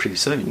Vienna pretty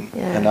soon,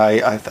 and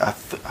I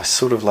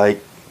sort of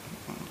like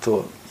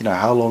thought,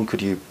 how long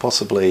could you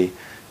possibly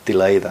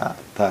delay that?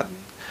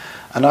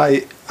 And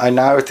I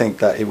now think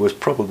that it was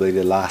probably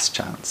the last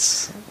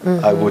chance.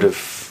 I would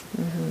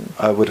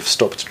have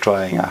stopped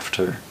trying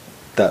after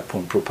that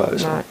one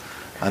proposal,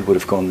 and would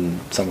have gone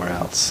somewhere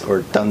else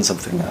or done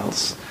something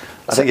else.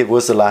 I think it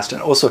was the last.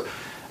 And also,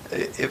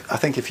 I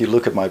think if you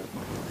look at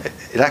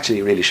it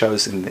actually really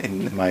shows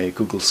in my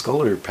Google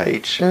Scholar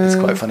page. It's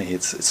quite funny.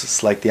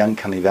 It's like the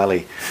uncanny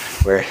valley,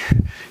 where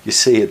you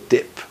see a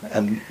dip,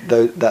 and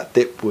that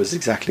dip was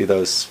exactly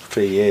those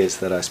 3 years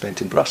that I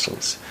spent in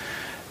Brussels.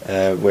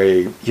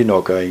 Where you're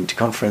not going to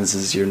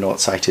conferences, you're not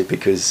cited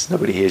because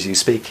nobody hears you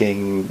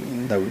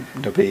speaking.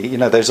 Nobody,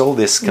 there's all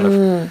this kind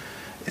of.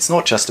 It's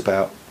not just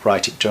about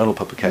writing journal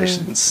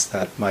publications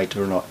that might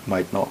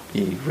not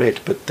be read,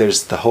 but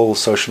there's the whole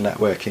social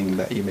networking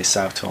that you miss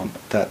out on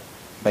that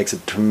makes a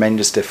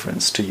tremendous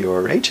difference to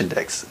your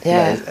H-index.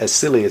 As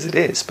silly as it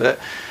is, but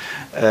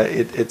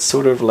it's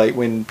sort of like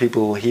when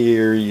people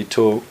hear you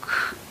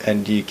talk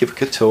and you give a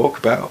good talk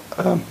about.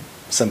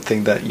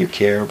 Something that you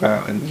care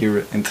about and you're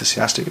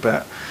enthusiastic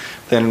about,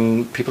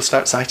 then people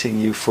start citing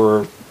you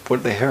for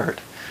what they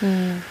heard.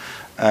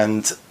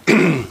 And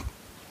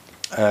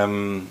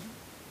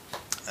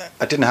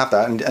I didn't have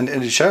that, and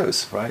it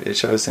shows, right? It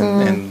shows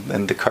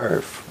in the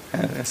curve.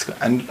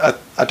 And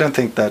I don't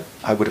think that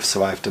I would have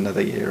survived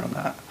another year on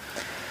that.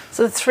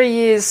 So the 3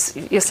 years,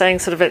 you're saying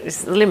sort of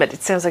is the limit.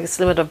 It sounds like it's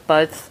the limit of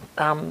both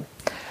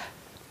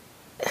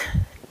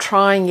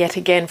trying yet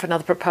again for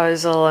another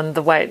proposal and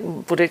the way,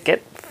 would it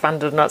get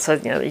funded or not, so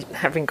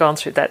having gone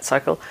through that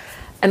cycle,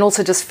 and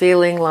also just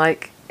feeling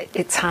like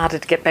it's harder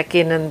to get back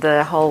in, and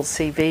the whole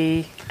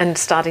CV, and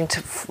starting to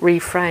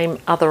reframe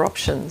other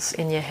options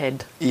in your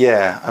head.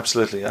 Yeah,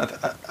 absolutely.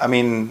 I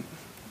mean,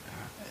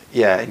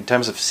 in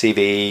terms of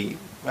CV,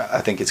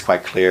 I think it's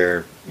quite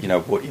clear,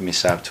 what you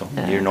miss out on.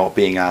 You're not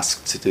being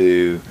asked to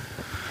do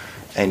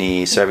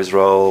any service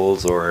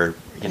roles or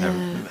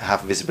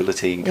have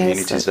visibility in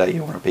communities that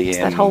you want to be in. It's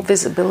that whole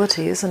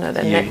visibility, isn't it?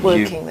 And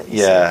networking that you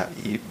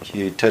see.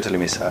 You totally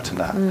miss out on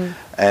that.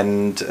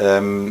 And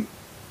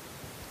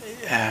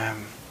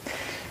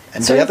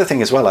so the other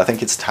thing as well, I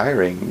think it's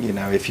tiring.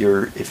 If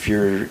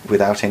you're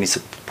without any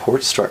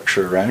support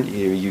structure around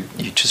you,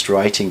 you're just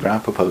writing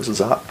grant proposals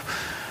up.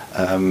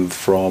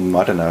 From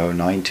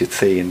 9 to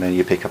 3, and then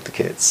you pick up the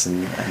kids.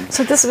 And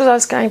so this is what I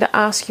was going to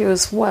ask you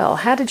as well.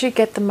 How did you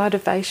get the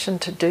motivation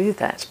to do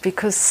that?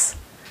 Because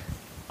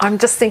I'm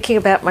just thinking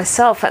about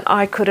myself, and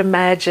I could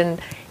imagine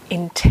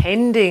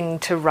intending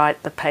to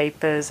write the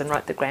papers and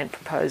write the grant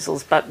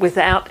proposals, but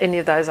without any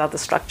of those other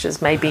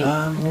structures, maybe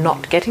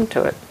not getting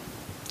to it.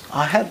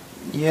 I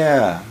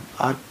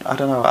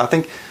don't know. I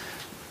think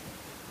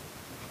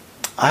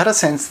I had a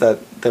sense that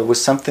there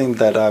was something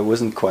that I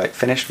wasn't quite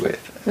finished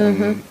with,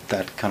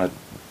 that kind of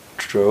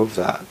drove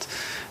that.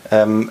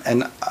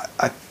 And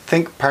I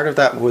think part of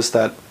that was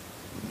that,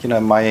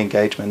 my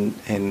engagement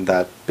in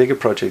that bigger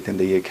project in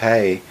the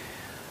UK,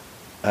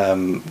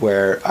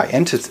 where I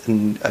entered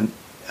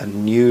a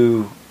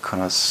new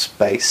kind of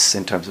space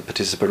in terms of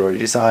participatory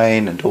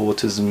design and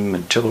autism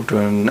and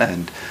children,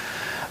 and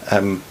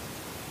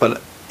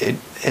but it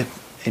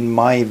in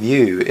my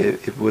view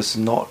it was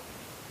not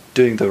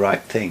doing the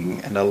right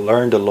thing, and I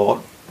learned a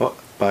lot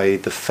by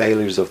the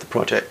failures of the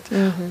project.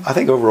 Mm-hmm. I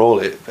think overall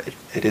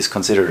it is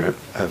considered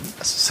a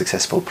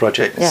successful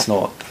project. It's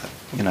not,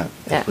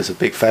 it was a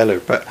big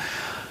failure. But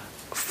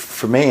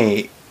for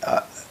me,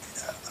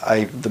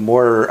 the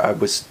more I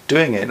was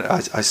doing it,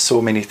 I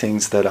saw many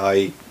things that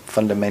I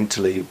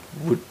fundamentally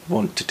would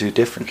want to do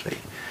differently.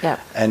 Yeah.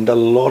 And a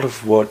lot of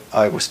what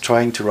I was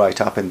trying to write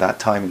up in that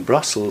time in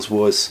Brussels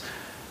was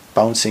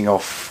bouncing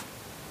off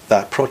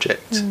that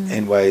project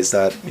in ways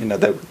that,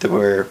 there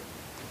were,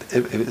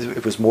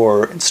 it was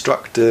more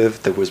instructive,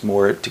 there was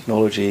more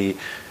technology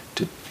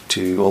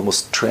to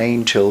almost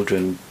train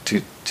children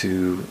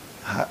to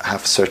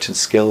have certain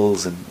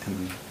skills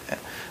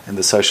in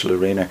the social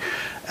arena.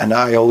 And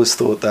I always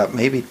thought that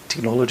maybe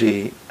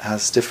technology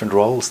has different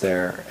roles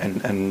there.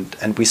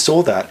 And we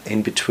saw that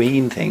in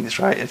between things,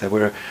 right? There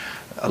were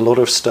a lot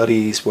of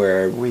studies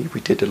where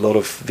we did a lot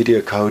of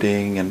video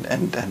coding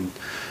and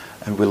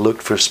we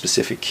looked for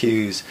specific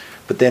cues.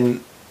 But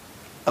then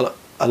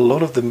a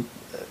lot of the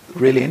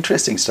really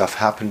interesting stuff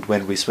happened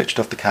when we switched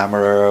off the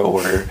camera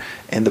or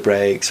in the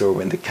breaks or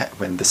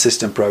when the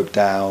system broke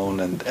down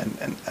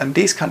and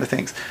these kind of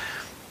things.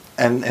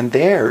 And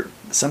there,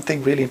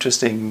 something really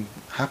interesting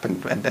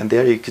happened. And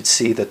there you could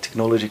see that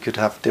technology could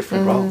have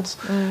different roles.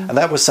 And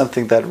that was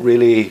something that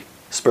really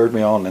spurred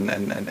me on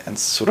and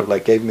sort of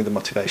like gave me the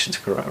motivation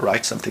to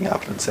write something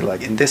up and say,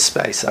 like, in this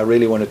space, I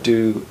really want to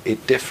do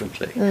it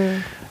differently.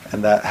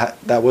 And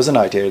that was an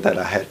idea that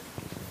I had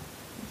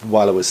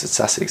while I was at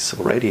Sussex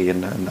already,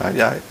 and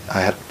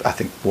I had, I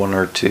think, 1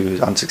 or 2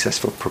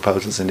 unsuccessful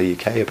proposals in the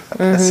UK about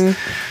this.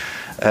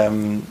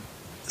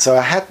 So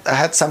I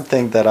had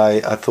something that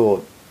I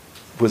thought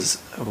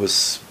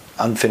was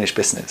unfinished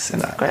business in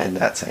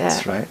that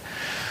sense, right?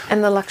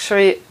 And the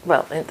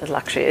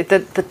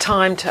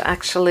time to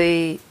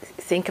actually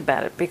think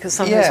about it, because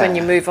sometimes when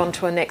you move on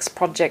to a next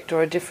project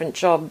or a different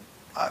job,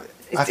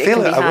 I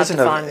feel I was in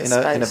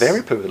a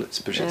very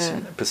privileged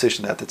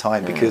position at the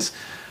time, because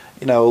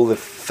all the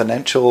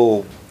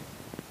financial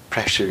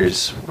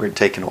pressures were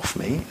taken off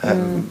me.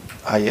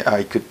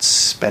 I could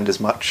spend as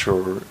much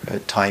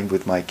time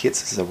with my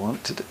kids as I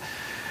wanted.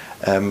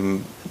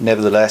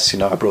 Nevertheless,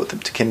 I brought them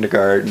to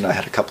kindergarten. I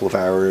had a couple of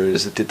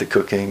hours. I did the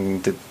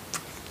cooking, did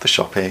the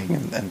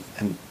shopping,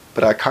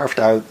 but I carved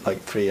out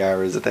like 3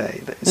 hours a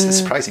day. It's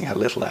surprising how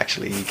little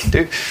actually you can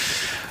do.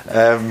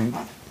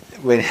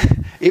 When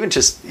even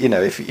just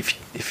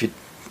if you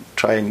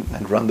try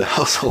and run the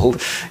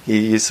household,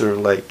 you sort of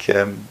like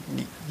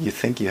you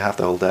think you have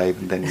the whole day,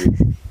 and then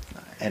you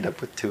end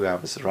up with 2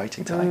 hours of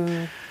writing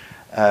time.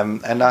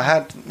 And I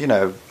had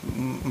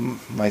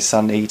my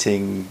son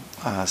eating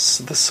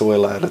the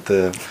soil out of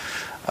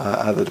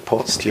the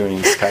pots during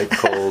Skype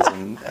calls,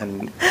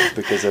 and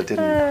because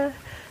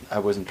I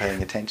wasn't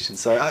paying attention.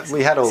 So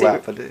we had all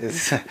that, but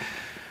it's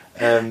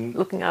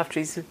looking after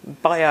his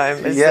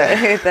biome is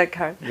that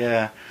kind.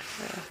 Yeah.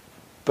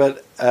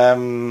 But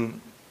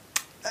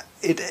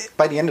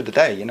by the end of the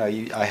day,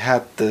 I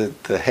had the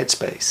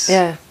headspace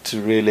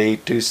to really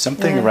do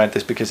something around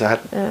this, because I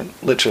had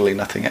literally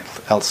nothing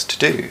else to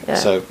do. Yeah.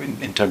 So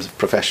in terms of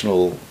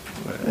professional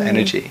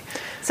energy.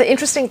 So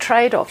interesting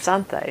trade-offs,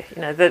 aren't they?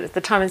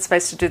 The time and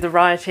space to do the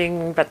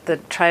writing, but the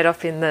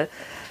trade-off in the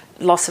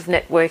loss of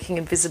networking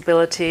and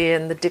visibility,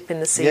 and the dip in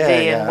the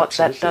CV and what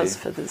that does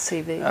for the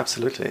CV.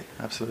 Absolutely.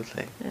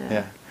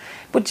 Yeah.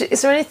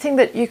 Is there anything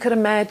that you could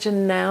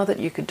imagine now that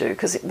you could do?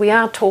 Because we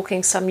are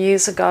talking some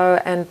years ago,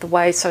 and the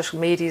way social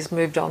media's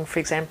moved on, for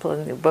example,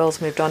 and the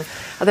world's moved on.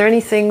 Are there any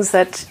things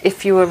that,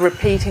 if you were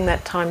repeating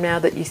that time now,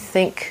 that you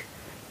think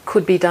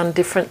could be done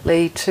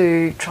differently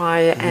to try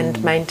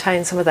and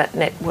maintain some of that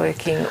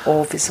networking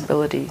or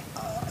visibility?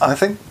 I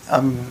think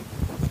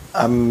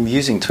I'm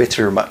using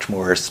Twitter much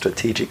more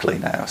strategically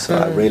now. So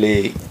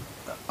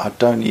I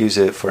don't use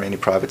it for any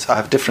private. I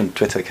have a different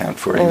Twitter account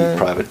for any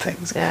private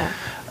things. Yeah.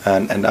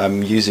 And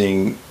I'm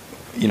using,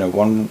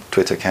 one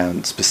Twitter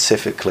account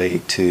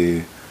specifically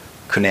to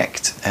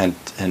connect and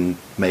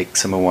make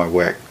some of my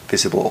work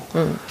visible.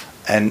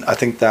 And I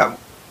think that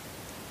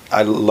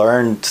I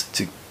learned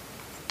to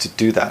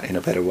do that in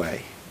a better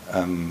way.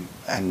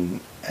 And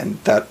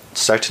that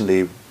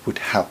certainly would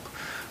help.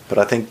 But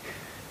I think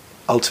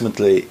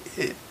ultimately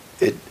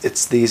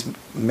it's these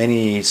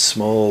many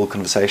small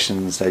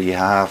conversations that you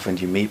have,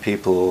 and you meet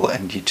people,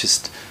 and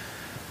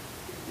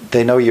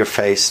they know your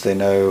face, they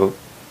know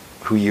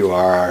who you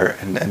are,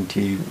 and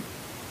you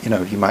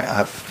might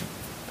have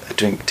a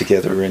drink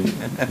together,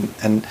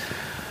 and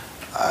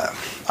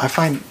I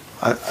find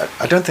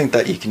I don't think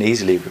that you can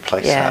easily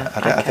replace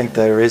that. I think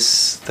there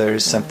is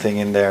something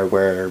in there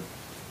where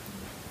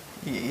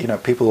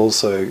people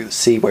also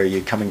see where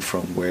you're coming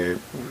from, where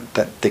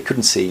that they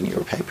couldn't see in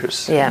your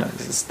papers.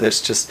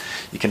 There's just,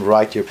 you can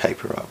write your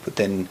paper up, but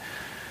then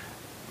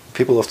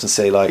people often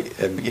say, like,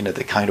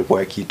 the kind of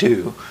work you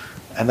do,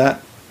 and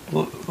that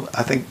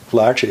I think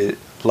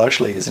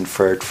largely is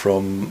inferred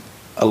from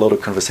a lot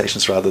of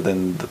conversations rather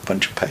than the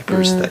bunch of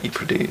papers that you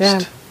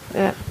produced.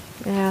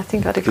 I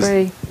think I'd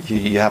agree.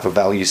 You have a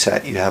value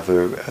set, you have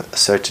a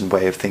certain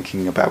way of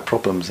thinking about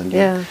problems, and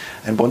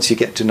and once you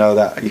get to know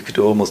that, you could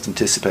almost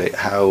anticipate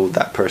how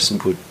that person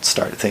would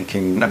start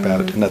thinking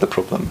about another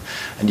problem,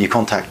 and you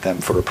contact them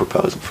for a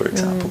proposal, for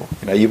example.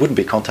 You wouldn't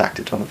be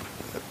contacted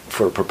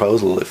for a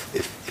proposal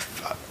if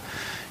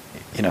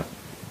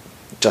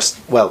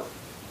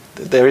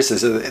there is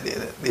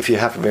if you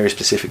have a very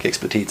specific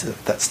expertise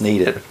that's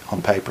needed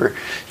on paper,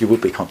 you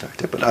would be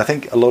contacted. But I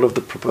think a lot of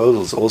the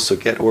proposals also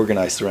get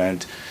organized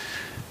around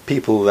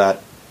people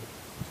that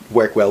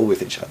work well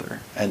with each other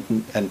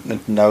and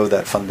know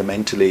that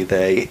fundamentally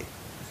they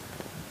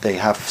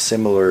have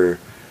similar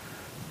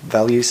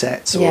value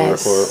sets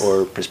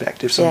or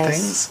perspectives on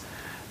things.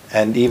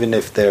 And even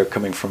if they're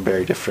coming from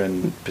very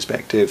different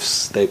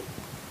perspectives, they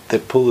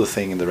pull the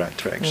thing in the right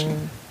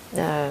direction.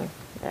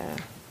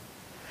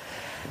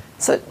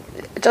 So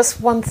just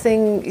one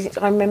thing,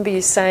 I remember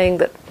you saying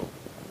that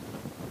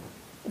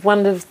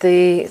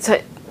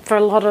for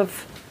a lot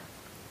of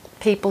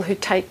people who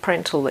take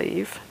parental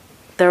leave,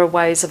 there are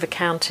ways of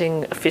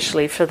accounting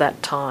officially for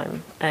that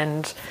time.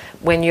 And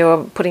when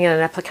you're putting in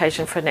an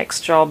application for a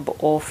next job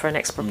or for a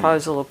next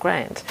proposal or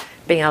grant,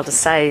 being able to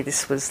say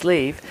this was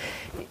leave,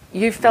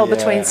 you fell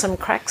between some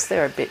cracks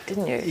there a bit,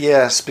 didn't you?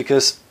 Yes,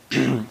 because,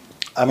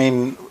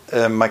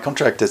 my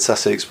contract at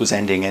Sussex was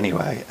ending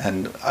anyway,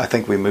 and I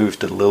think we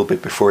moved a little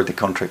bit before the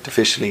contract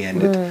officially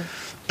ended.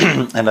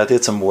 And I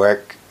did some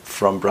work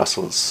from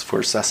Brussels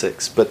for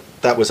Sussex, but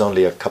that was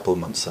only a couple of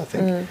months, I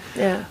think.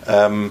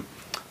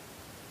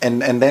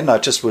 And then I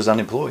just was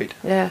unemployed.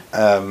 As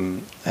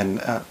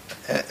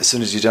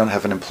soon as you don't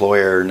have an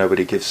employer,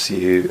 nobody gives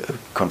you a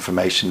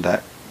confirmation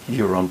that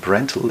you're on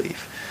parental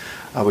leave.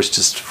 I was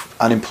just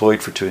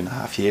unemployed for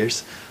 2.5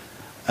 years.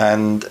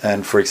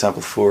 And for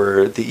example,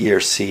 for the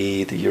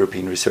ERC, the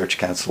European Research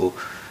Council,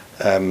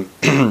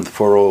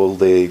 for all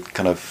the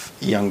kind of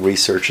young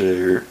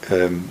researcher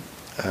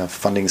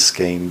funding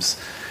schemes,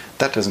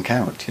 that doesn't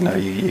count.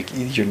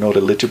 You're not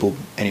eligible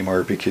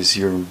anymore because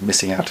you're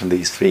missing out on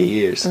these 3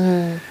 years.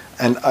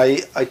 And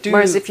I do.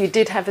 Whereas if you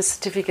did have a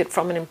certificate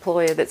from an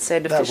employer that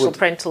said official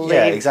parental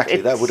leave,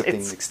 that would have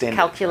been extended,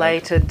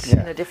 calculated in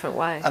a different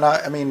way.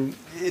 And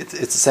it's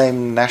the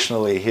same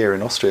nationally here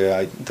in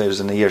Austria. There's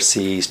an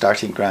ERC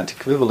starting grant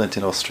equivalent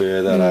in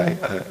Austria that I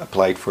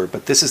applied for,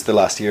 but this is the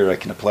last year I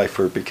can apply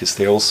for because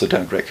they also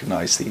don't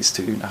recognise these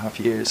 2.5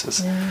 years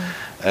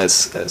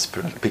as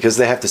because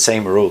they have the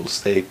same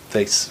rules. They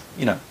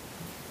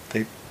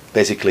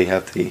basically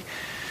have the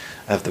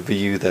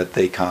view that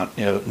they can't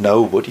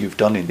know what you've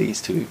done in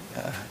these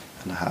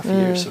 2.5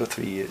 years or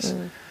 3 years.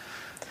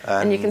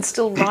 And you can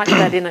still write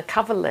that in a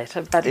cover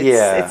letter, but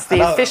it's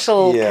the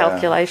official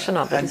calculation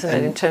of it, isn't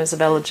it, in terms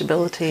of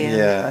eligibility?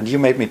 And you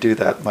made me do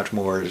that much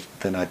more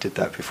than I did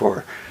that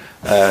before.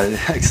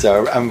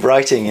 So I'm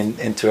writing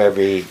into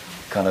every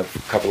kind of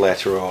cover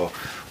letter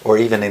or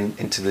even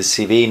into the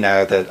CV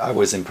now that I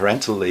was in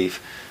parental leave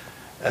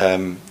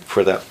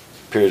for that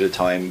period of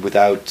time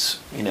without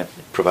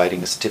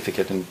providing a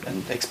certificate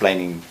and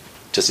explaining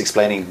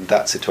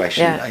that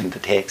situation in the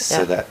text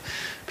so that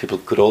people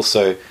could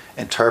also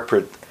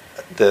interpret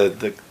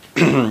the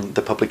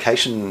the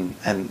publication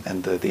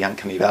and the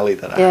uncanny valley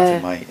that I have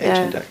in my age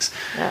index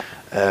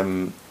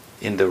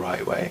in the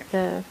right way.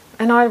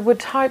 And I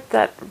would hope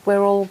that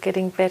we're all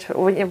getting better,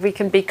 or we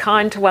can be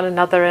kind to one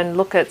another and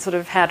look at sort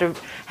of how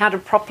to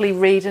properly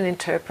read and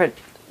interpret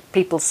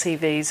people's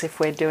CVs if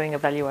we're doing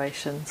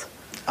evaluations.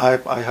 I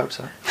hope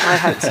so. I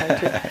hope so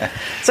too.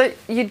 So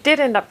you did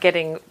end up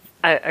getting,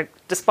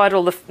 despite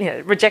all the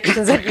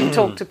rejections that you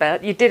talked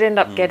about, you did end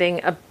up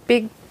getting a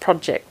big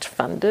project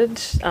funded.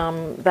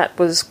 That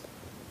was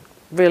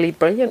really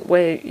brilliant,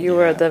 where you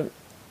were the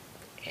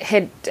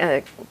head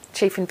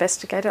chief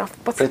investigator.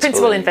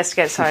 Principal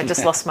investigator. Sorry, I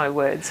just lost my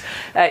words.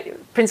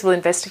 Principal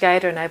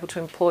investigator and able to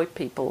employ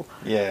people.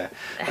 Yeah.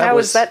 How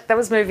was that? That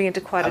was moving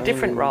into quite a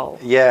different role.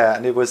 Yeah,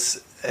 and it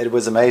was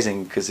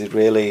amazing because it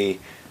really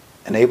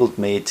enabled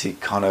me to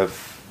kind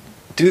of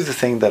do the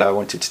thing that I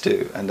wanted to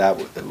do, and that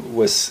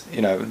was,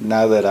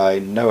 now that I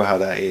know how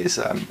that is,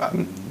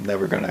 I'm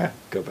never going to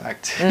go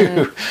back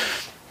to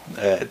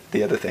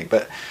the other thing.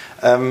 But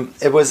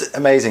it was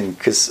amazing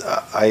because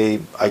I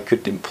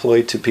could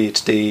employ 2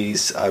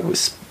 PhDs. I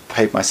was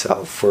paid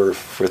myself for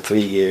 3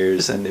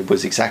 years, and it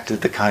was exactly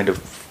the kind of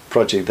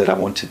project that I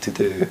wanted to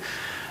do.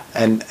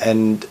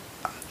 And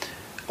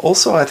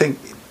also, I think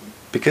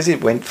because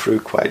it went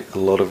through quite a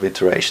lot of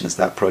iterations,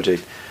 that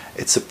project,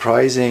 it's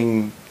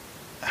surprising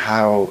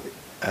how,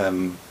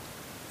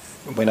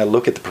 when I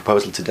look at the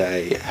proposal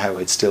today, how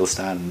it still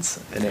stands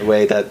in a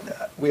way that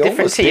we different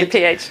almost to your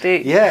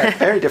PhD. Yeah,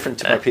 very different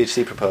to my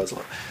PhD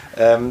proposal.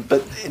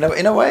 But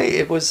in a way,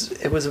 it was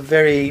a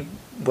very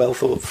well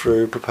thought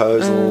through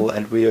proposal,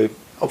 and we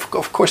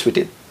of course we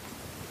did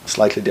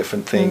slightly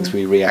different things.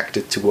 We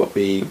reacted to what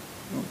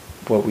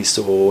we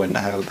saw and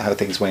how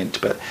things went,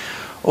 but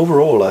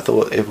overall, I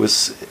thought it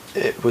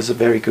was a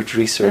very good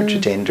research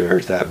agenda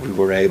that we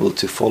were able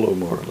to follow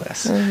more or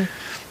less.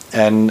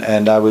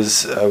 and I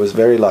was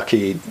very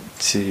lucky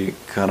to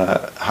kind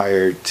of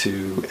hire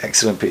 2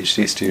 excellent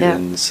PhD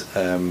students,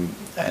 and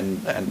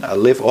I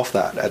live off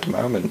that at the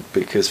moment,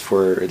 because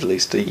for at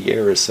least a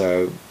year or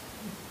so,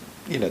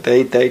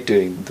 they're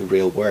doing the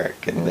real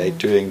work, and they're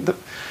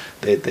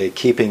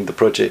keeping the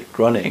project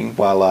running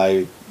while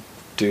I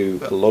do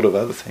a lot of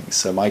other things.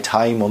 So my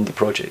time on the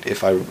project,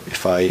 if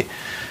I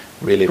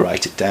really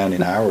write it down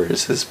in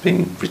hours, has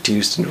been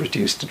reduced and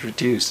reduced and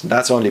reduced. And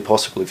that's only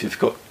possible if you've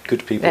got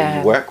good people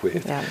you work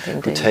with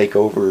who take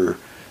over,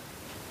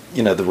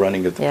 the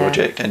running of the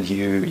project, and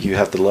you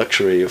have the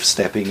luxury of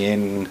stepping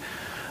in,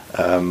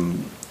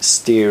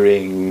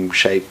 steering,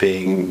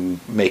 shaping,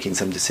 making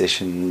some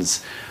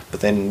decisions. But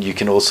then you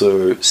can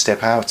also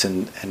step out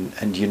and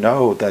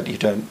that you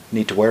don't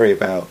need to worry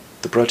about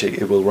the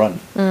project. It will run.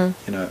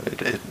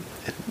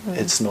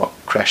 It's not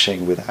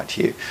crashing without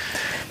you.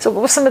 So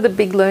what were some of the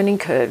big learning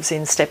curves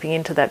in stepping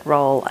into that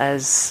role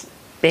as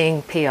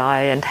being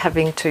PI and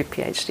having 2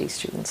 PhD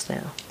students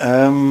now?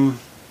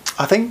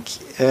 I think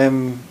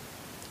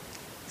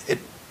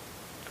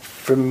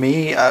for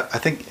me, I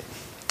think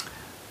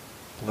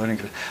learning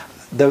curve,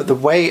 the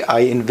way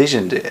I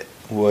envisioned it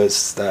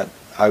was that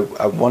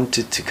I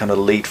wanted to kind of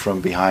lead from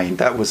behind.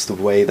 That was the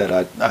way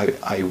that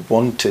I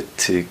wanted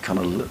to kind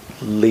of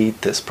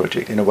lead this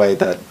project in a way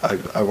that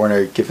I want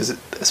to give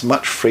as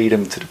much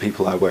freedom to the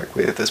people I work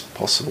with as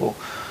possible,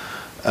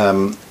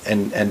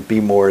 and be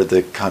more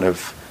the kind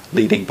of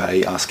leading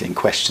by asking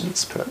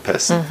questions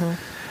person. Mm-hmm.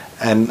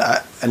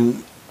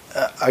 And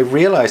I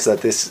realized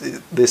that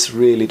this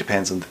really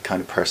depends on the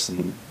kind of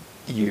person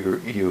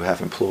you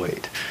have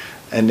employed.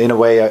 And in a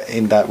way,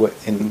 in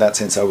that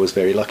sense, I was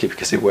very lucky,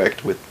 because it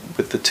worked with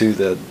the 2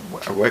 that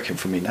are working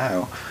for me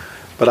now.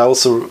 But I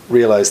also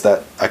realized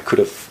that I could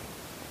have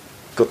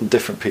gotten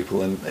different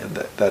people, and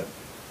that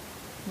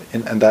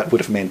would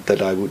have meant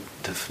that I would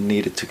have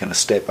needed to kind of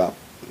step up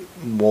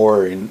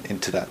more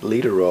into that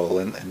leader role,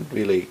 and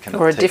really kind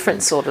of, or a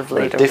different sort of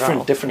leader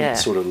role. Different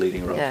sort of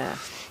leading role. Yeah.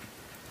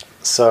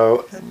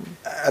 So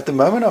at the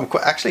moment, I'm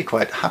actually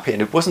quite happy,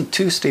 and it wasn't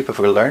too steep of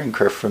a learning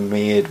curve for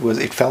me.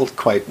 It felt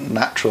quite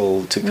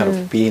natural to kind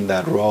of be in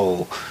that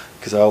role,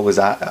 because I always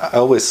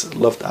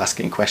loved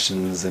asking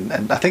questions,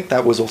 and I think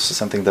that was also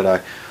something that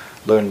I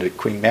learned at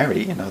Queen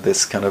Mary.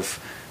 This kind of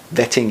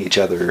vetting each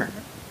other,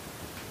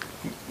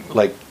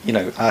 like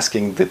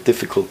asking the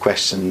difficult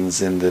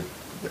questions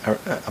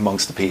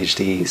amongst the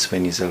PhDs,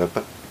 when you say,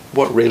 but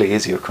what really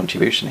is your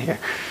contribution here?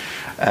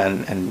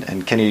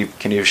 And can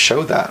you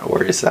show that,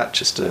 or is that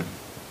just a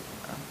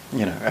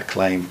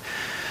claim?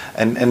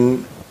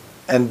 And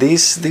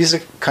these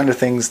are kind of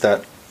things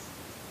that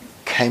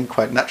came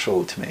quite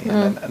natural to me,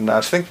 and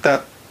I think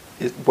that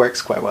it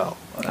works quite well.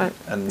 Right.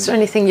 And is there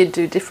anything you'd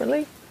do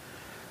differently,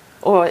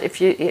 or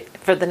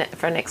for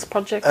a next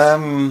project? I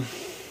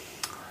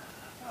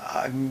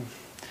don't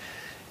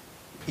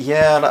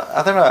know.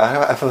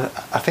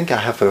 I think I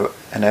have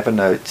an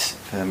Evernote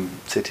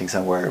sitting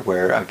somewhere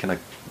where I can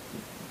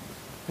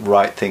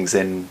write things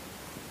in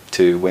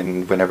to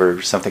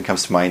whenever something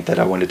comes to mind that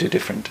I want to do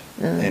different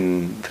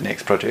in the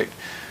next project.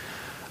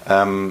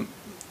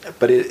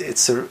 But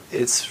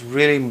it's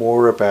really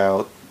more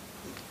about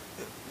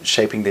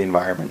shaping the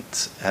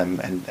environment,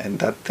 and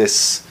that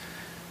this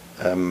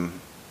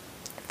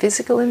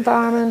physical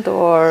environment,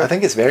 or I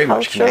think it's very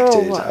much culture,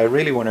 connected. I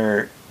really want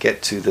to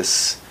get to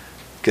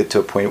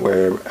a point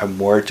where I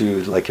more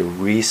do like a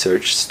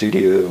research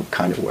studio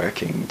kind of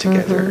working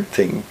together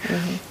thing,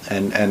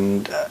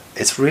 and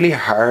it's really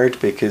hard,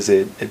 because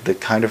the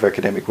kind of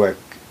academic work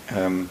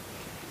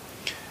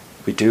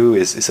we do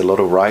is a lot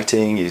of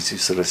writing. You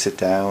sort of sit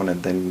down,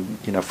 and then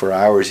for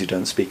hours you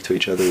don't speak to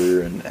each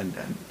other, and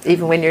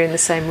even when you're in the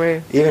same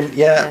room.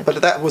 But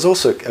that was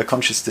also a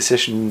conscious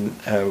decision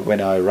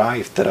when I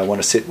arrived, that I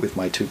want to sit with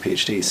my 2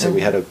 PhDs. So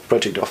we had a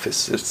project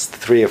office. It's the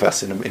 3 of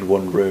us in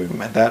one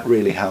room, and that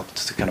really helped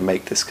to kind of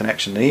make this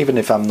connection. And even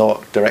if I'm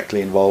not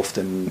directly involved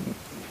in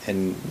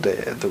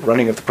the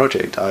running of the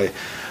project, I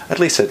at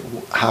least had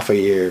half a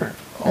year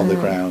on the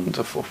ground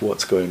of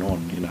what's going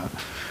on,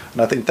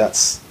 and I think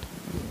that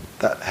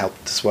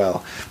helped as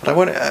well. But I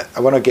want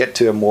to get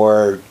to a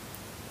more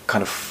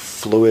kind of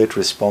fluid,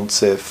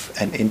 responsive,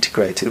 and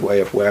integrated way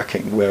of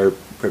working, where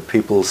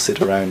people sit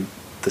around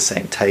the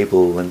same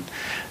table and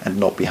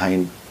not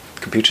behind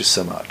computers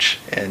so much,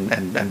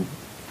 and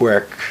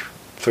work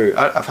through.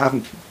 I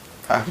haven't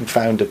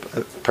found a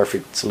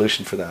perfect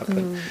solution for that.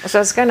 But. So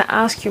I was going to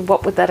ask you,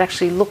 what would that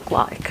actually look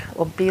like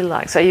or be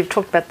like? So you've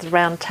talked about the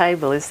round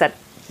table. Is that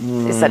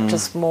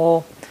just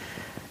more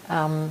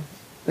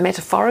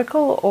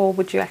metaphorical, or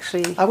would you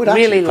actually I would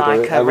really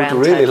like a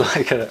round table?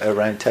 Like a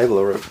round table,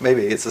 or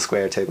maybe it's a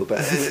square table.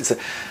 But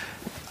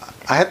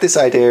I had this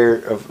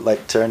idea of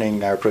like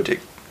turning our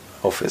project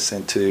office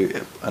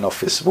into an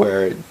office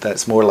where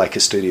that's more like a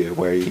studio,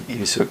 where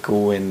you sort of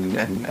go in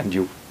and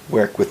you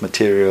work with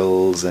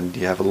materials, and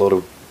you have a lot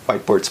of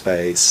whiteboard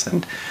space,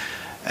 and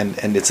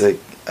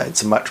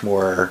it's a much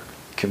more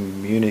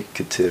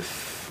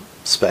communicative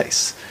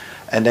space.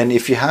 And then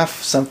if you have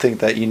something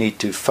that you need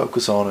to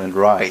focus on and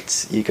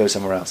write, you go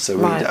somewhere else. So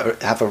we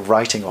have a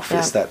writing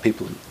office that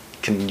people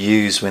can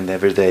use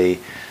whenever they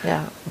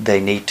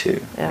need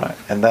to. Yeah. Right?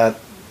 And that,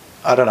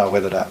 I don't know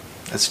whether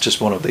it's just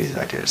one of these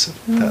ideas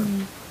that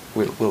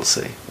we'll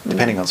see,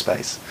 depending on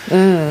space.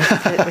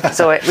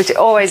 Which is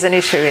always an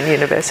issue in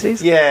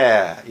universities.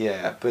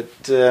 Yeah. But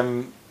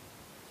I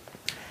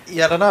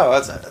don't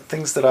know.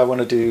 Things that I want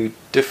to do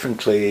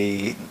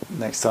differently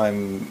next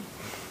time.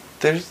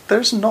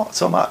 There's not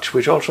so much,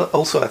 which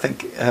also I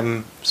think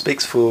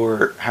speaks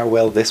for how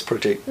well this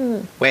project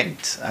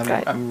went.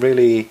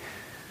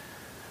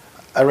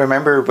 I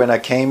remember when I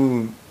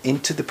came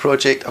into the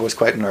project, I was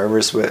quite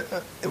nervous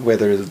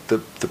whether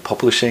the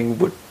publishing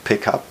would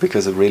pick up,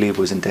 because it really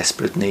was in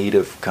desperate need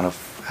of kind of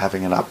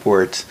having an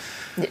upward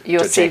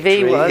Your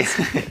trajectory. CV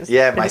was.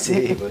 Yeah, my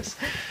CV was.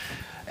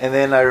 And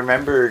then I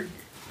remember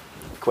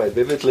quite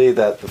vividly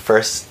that the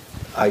first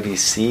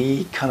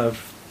IBC kind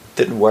of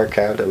didn't work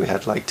out. We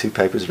had like 2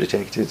 papers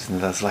rejected,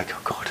 and I was like,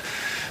 oh God,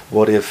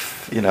 what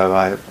if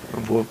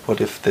what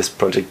if this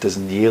project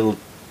doesn't yield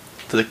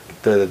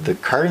the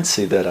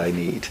currency that I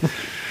need?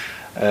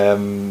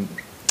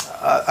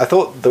 I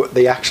thought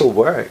the actual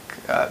work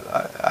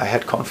I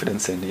had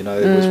confidence in.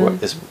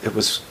 It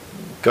was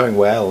going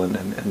well, and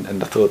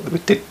I thought we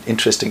did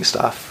interesting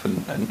stuff,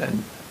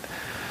 and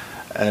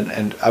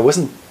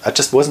I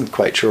just wasn't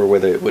quite sure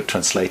whether it would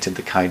translate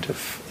into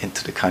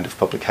the kind of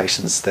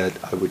publications that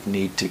I would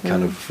need to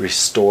kind of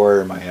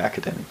restore my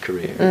academic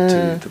career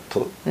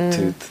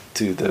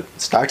to the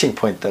starting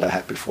point that I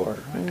had before.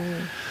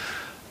 Right?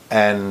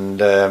 And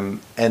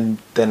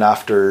then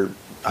after,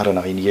 I don't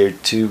know, in year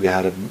 2 we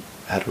had a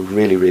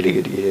really, really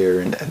good year,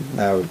 and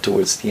now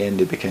towards the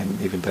end it became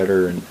even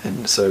better,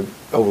 and so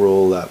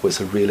overall that was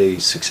a really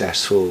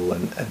successful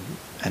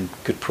and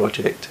good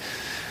project.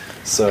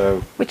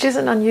 So, which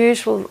isn't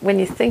unusual when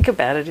you think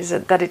about it, is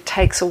it, that it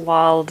takes a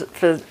while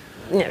for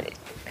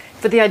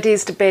the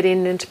ideas to bed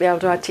in and to be able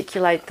to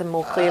articulate them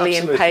more clearly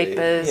in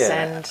papers.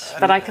 Yeah.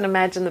 But I can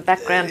imagine the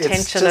background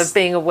tension of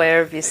being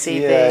aware of your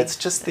CV. Yeah, it's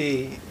just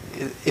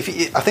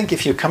I think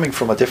if you're coming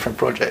from a different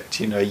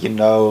project, you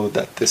know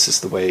that this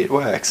is the way it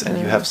works, and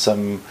you have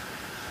some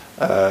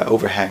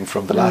overhang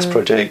from the last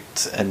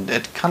project, and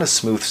it kind of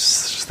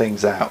smooths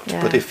things out.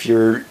 Yeah. But if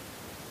you're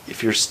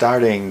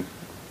starting,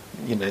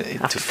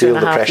 to feel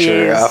the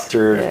pressure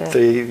after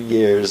 3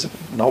 years of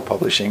not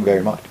publishing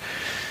very much,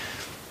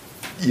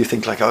 you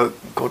think like, oh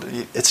God,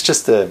 it's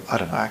just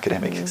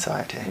academic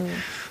anxiety.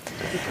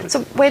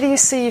 So where do you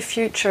see your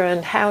future,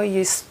 and how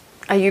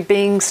are you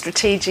being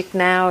strategic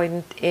now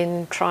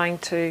in trying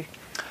to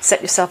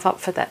set yourself up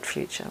for that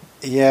future?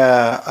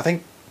 Yeah, I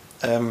think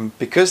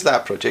because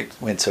that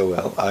project went so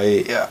well,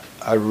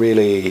 I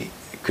really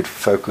could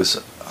focus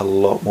a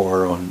lot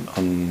more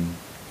on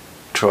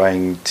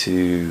trying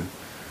to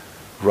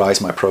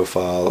rise my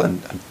profile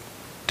and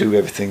do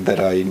everything that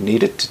I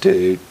needed to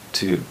do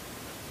to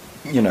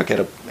get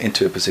up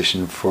into a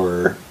position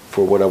for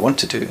what I want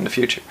to do in the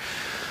future.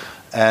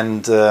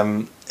 And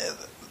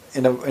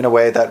in a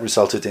way that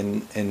resulted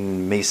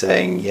in me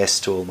saying yes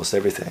to almost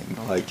everything.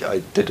 Like,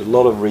 I did a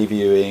lot of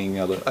reviewing,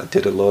 I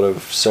did a lot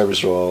of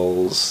service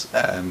roles.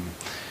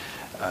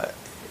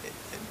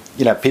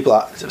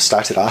 People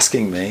started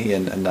asking me,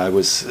 and I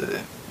was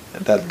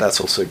that's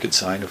also a good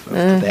sign of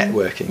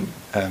networking.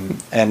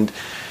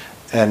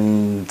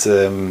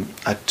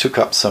 I took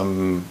up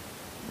some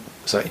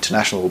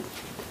international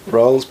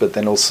roles, but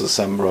then also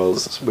some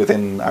roles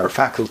within our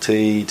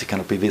faculty to kind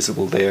of be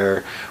visible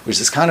there, which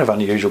is kind of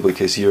unusual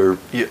because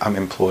I'm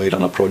employed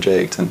on a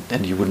project,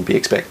 and you wouldn't be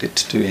expected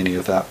to do any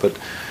of that. But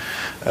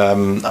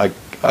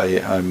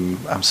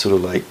I'm sort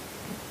of like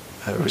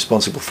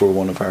responsible for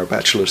one of our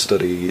bachelor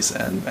studies,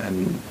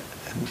 and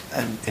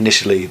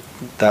initially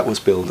that was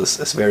billed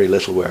as very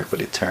little work, but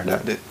it turned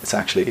out it's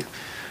actually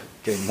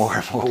getting more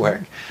and more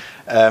work.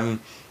 And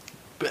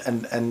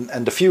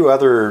a few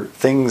other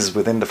things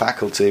within the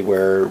faculty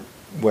where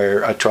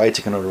I try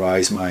to kind of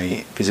rise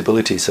my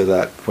visibility, so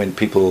that when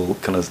people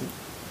kind of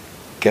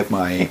get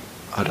my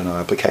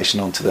application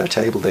onto their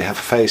table, they have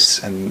a face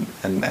and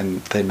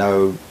they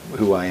know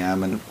who I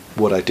am and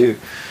what I do.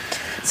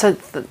 So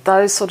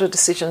those sort of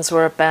decisions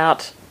were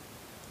about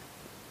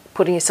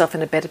putting yourself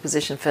in a better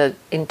position for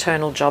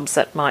internal jobs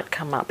that might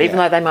come up, even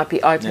though they might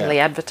be openly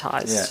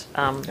advertised.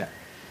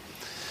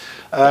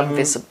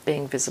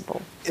 Being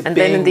visible, and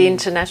then in the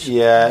international.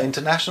 Yeah,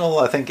 international.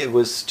 I think it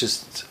was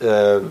just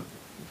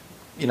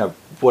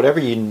whatever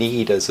you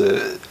need as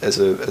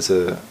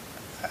a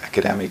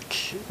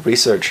academic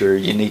researcher,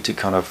 you need to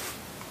kind of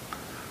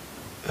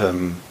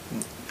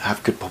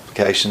have good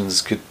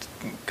publications,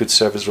 good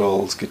service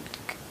roles, good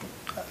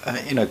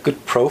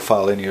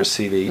profile in your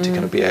CV to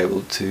kind of be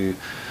able to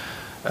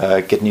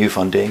get new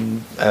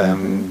funding,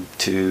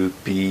 to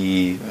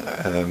be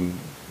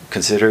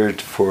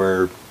considered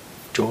for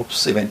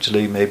jobs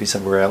eventually, maybe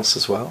somewhere else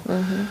as well.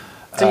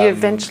 So you're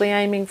eventually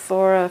aiming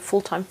for a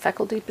full-time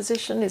faculty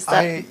position? Is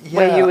that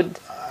where you would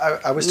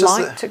I was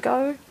like to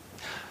go?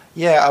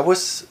 Yeah, I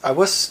was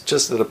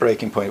just at a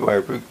breaking point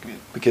where,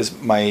 because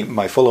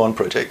my follow-on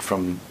project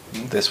from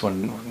this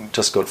one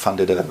just got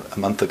funded a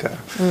month ago,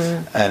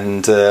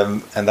 and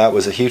that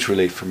was a huge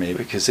relief for me,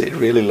 because it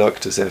really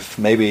looked as if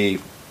maybe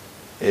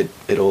it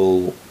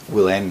all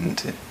will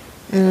end,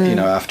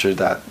 after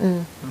that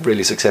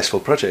really successful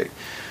project.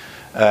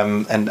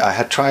 And I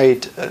had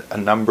tried a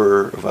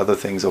number of other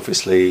things,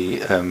 obviously,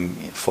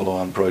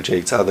 follow-on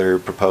projects, other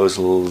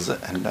proposals,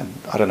 and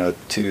I don't know,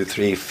 2,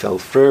 3 fell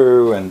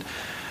through, and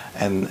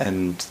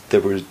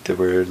there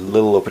were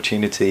little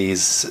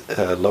opportunities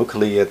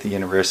locally at the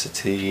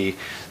university,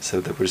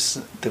 so there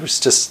was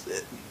just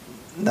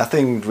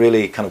nothing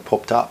really kind of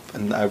popped up,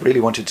 and I really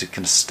wanted to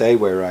kind of stay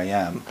where I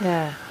am.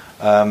 Yeah.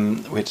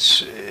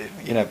 Which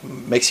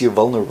makes you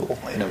vulnerable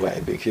in a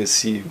way,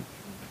 because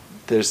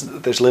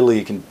there's little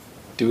you can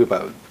do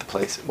about the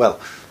place. Well,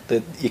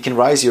 you can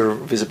rise your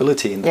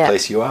visibility in the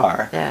place you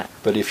are,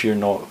 but if you're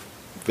not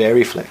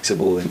very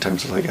flexible in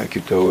terms of, like, I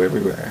could go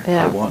everywhere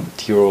I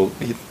want,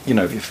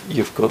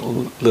 you've got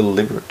little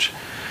leverage.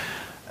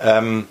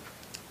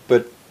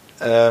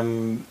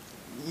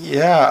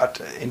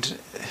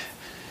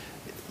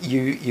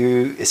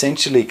 You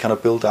essentially kind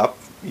of build up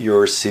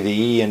your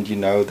CV, and you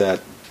know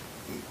that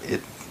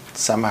it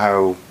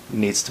somehow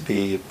needs to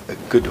be a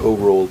good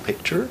overall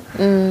picture,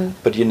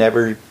 but you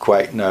never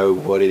quite know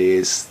what it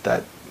is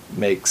that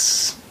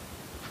makes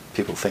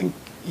people think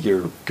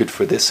you're good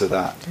for this or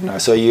that.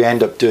 So you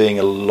end up doing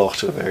a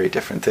lot of very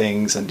different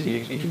things, and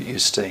you're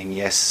saying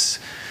yes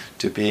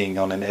to being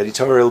on an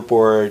editorial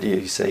board,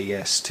 you say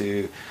yes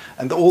to,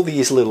 and all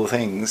these little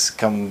things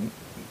come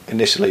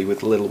initially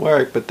with little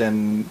work, but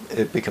then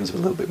it becomes a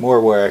little bit more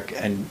work,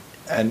 and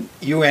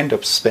you end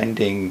up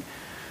spending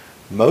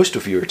most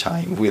of your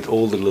time with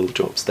all the little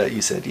jobs that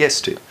you said yes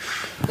to.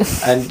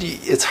 And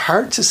it's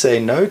hard to say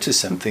no to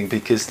something,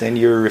 because then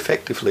you're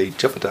effectively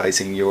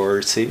jeopardizing your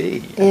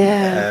CV.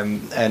 Yeah.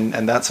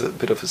 And that's a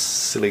bit of a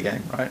silly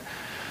game, right?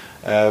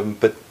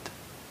 But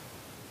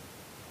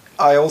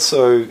I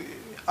also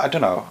have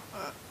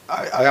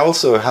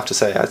to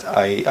say,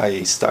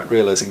 I start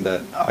realizing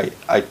that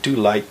I do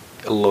like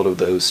a lot of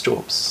those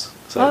jobs.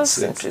 So that's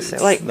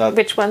interesting. Like,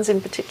 which ones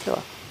in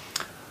particular?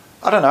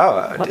 I don't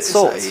know. What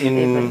sorts?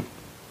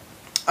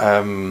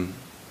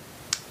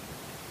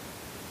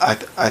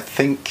 I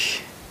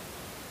think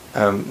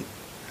I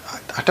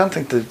don't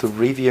think the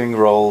reviewing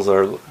roles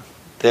are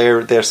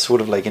they're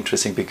sort of like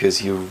interesting,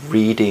 because you're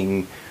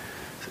reading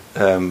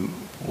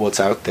what's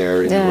out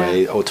there in a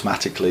way.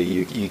 Automatically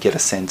you get a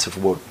sense of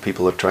what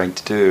people are trying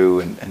to do,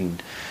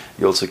 and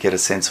you also get a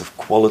sense of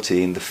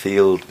quality in the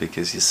field,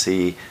 because you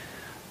see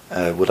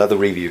what other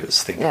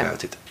reviewers think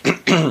about it.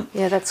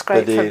 Yeah, that's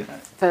great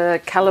for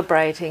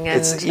calibrating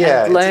and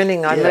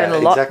learning. I learn a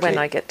lot when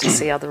I get to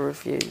see other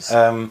reviews.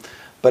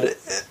 But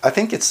I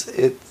think it's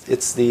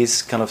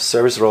these kind of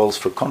service roles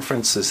for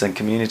conferences and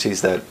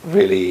communities that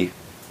really,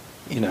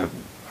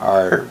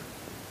 are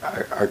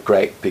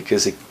great,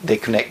 because they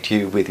connect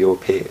you with your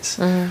peers.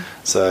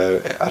 So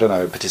I don't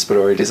know,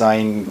 participatory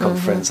design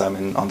conference.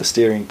 I'm on the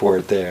steering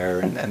board there,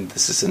 and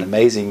this is an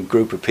amazing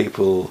group of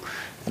people.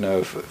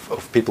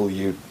 Of people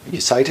you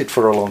cited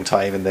for a long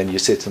time, and then you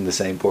sit on the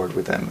same board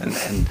with them,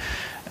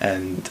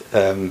 and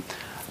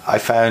I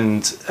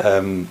found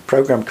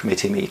program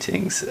committee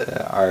meetings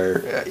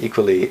are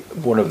equally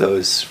one of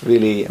those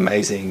really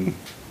amazing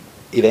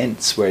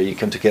events where you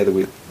come together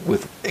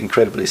with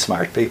incredibly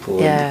smart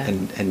people,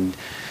 and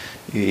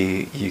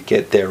you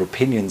get their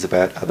opinions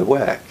about other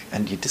work,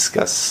 and you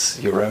discuss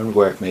your own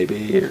work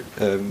maybe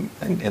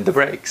in the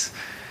breaks.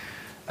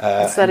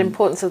 It's that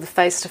importance of the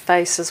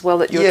face-to-face as well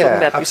that you were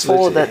talking about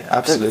before.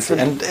 Absolutely.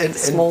 And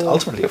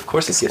ultimately, of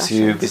course, it gives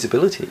you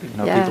visibility.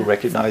 People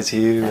recognise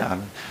you.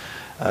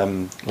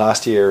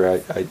 Last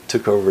year, I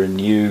took over a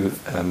new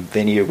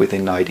venue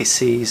within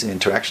IDC's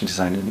Interaction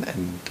Design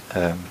and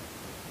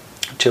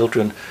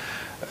Children.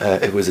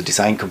 It was a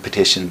design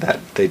competition that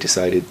they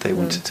decided they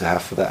wanted to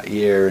have for that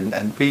year,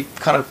 and we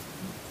kind of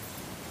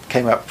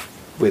came up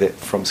with it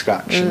from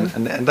scratch,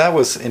 and that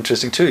was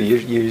interesting too.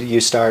 You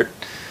start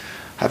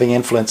having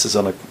influence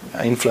on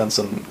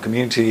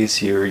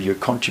communities. You're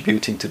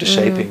contributing to the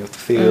shaping of the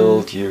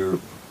field. You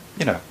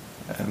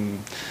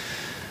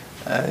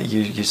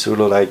sort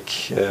of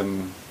like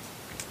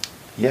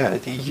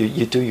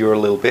you do your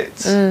little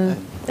bits,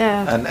 and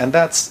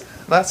that's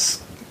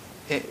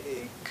a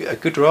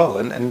good role.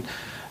 And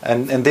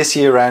this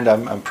year round,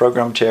 I'm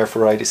program chair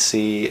for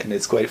IDC, and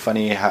it's quite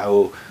funny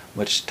how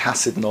much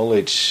tacit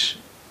knowledge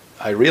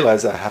I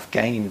realize I have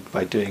gained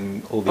by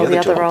doing all the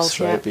other jobs, roles,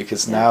 right?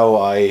 Because now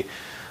I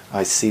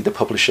see the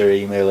publisher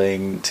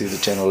emailing to the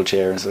general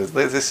chair and says,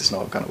 "This is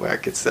not going to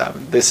work. It's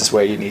this is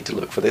where you need to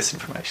look for this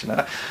information."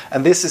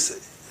 And this is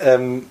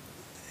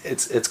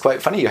it's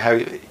quite funny how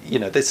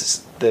this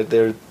is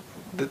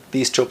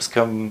these jobs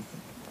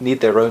need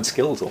their own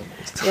skills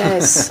almost.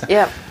 Yes,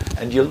 yeah.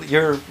 And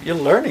you're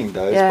learning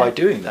those by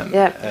doing them.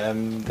 Yeah.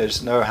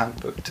 There's no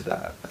handbook to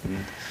that.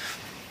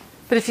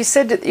 But if you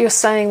said that you're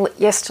saying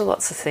yes to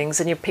lots of things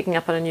and you're picking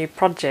up on a new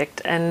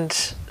project,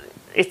 and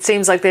it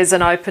seems like there's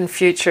an open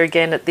future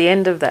again at the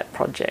end of that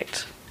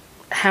project.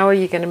 How are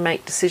you going to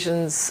make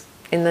decisions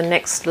in the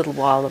next little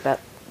while about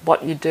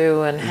what you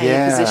do and how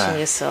you position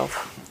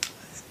yourself?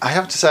 I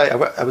have to say,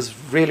 I was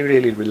really,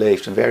 really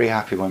relieved and very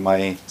happy when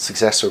my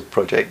successor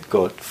project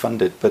got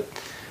funded. But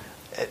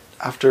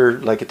after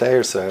like a day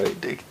or so,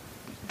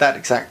 that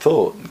exact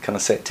thought kind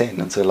of set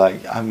in, and so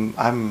like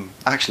I'm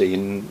actually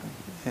in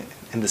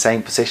the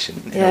same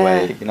position in a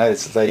way. You know,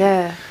 it's like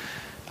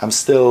I'm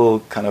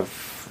still kind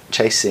of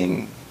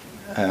chasing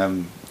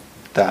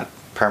that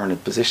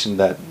permanent position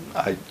that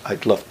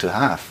I'd love to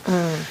have.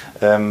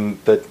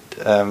 But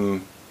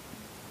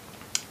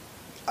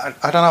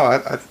I don't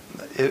know.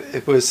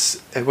 It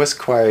was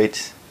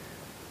quite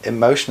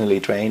emotionally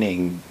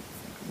draining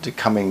to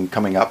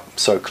coming up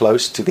so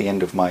close to the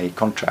end of my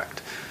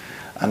contract,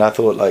 and I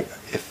thought like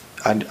if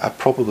I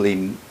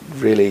probably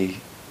really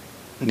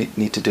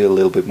need to do a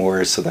little bit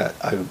more so that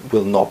I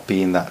will not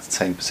be in that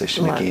same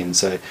position again.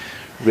 So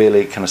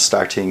really kind of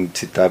starting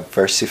to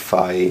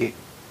diversify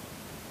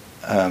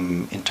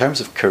in terms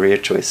of career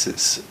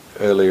choices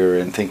earlier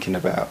and thinking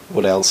about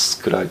what else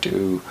could I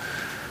do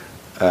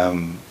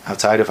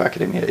outside of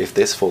academia if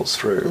this falls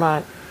through.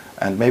 Right.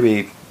 And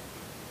maybe,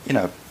 you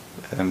know,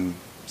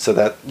 so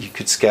that you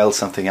could scale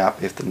something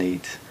up if the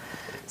need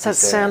So it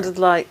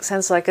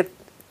sounds like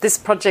this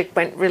project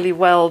went really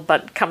well,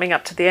 but coming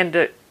up to the end,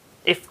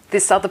 if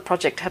this other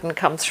project hadn't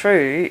come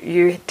through,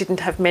 you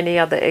didn't have many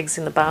other eggs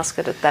in the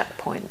basket at that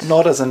point.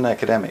 Not as an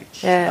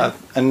academic. Yeah.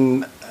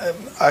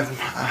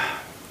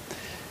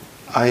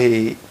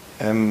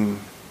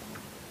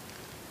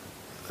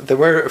 There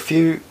were a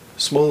few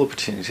small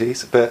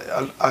opportunities, but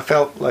I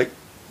felt like,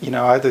 you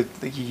know, either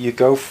you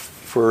go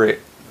for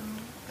it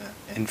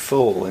in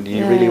full and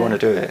you really want to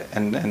do it,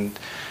 and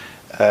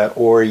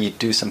or you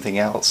do something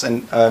else.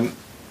 And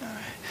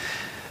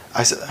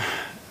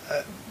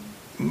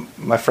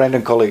my friend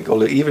and colleague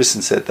Ola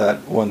Iversen said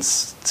that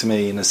once to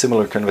me in a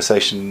similar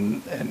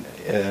conversation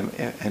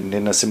and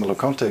in a similar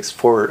context,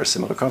 for a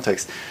similar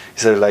context. He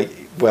said, like,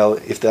 well,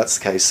 if that's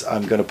the case,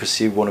 I'm going to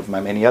pursue one of my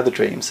many other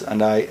dreams.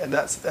 And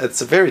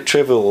that's a very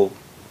trivial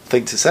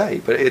thing to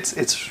say, but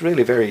it's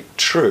really very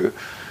true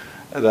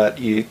that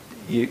you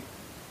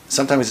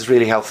sometimes it's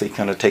really healthy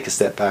kind of take a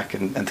step back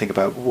and think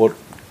about what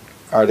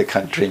are the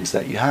kind of dreams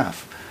that you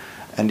have.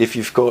 And if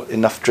you've got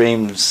enough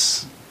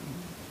dreams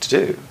to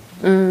do,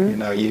 you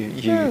know,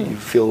 you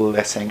feel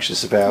less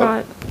anxious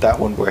about that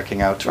one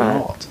working out or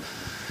not.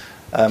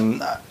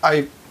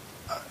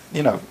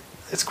 You know,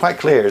 it's quite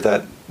clear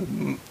that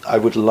I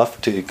would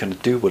love to kind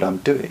of do what I'm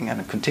doing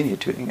and continue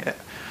doing it,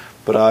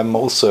 but I'm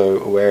also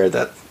aware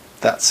that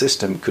that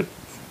system could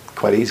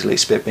quite easily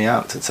spit me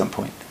out at some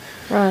point.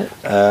 Right.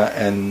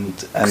 And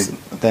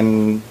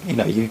then, you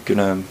know, you're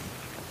gonna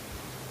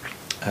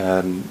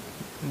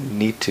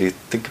need to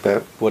think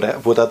about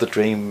what other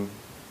dream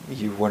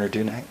you want to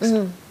do next.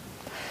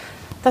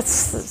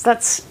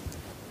 That's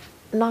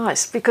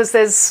nice, because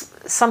there's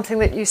something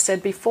that you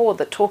said before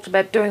that talked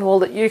about doing all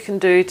that you can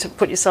do to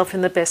put yourself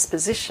in the best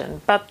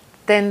position, but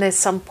then there's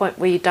some point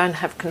where you don't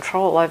have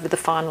control over the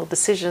final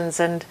decisions.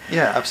 And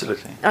yeah,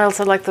 absolutely. I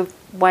also like the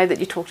way that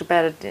you talked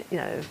about it, you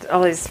know,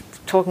 always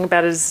talking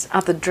about it as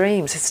other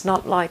dreams. It's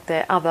not like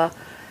they're other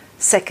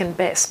second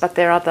best, but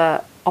they're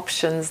other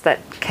options that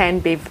can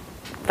be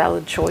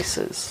valid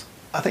choices.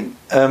 I think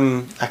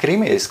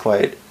academia is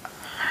quite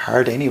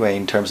hard anyway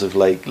in terms of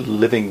like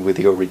living with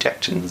your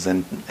rejections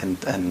and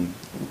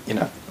you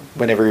know,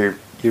 whenever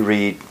you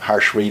read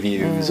harsh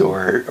reviews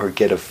or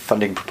get a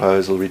funding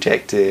proposal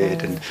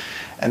rejected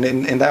and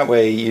in that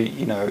way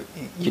you know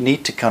you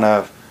need to kind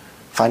of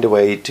find a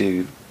way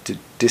to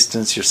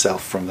distance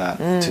yourself from that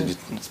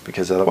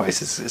because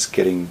otherwise it's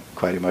getting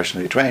quite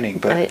emotionally draining.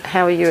 But and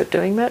how are you at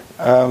doing that?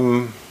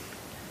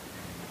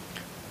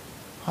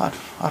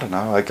 I don't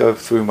know. I go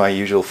through my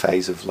usual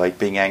phase of like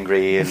being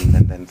angry and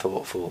then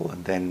thoughtful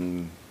and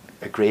then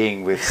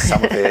agreeing with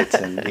some of it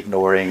and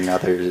ignoring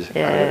other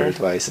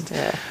advice.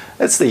 And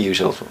it's the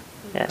usual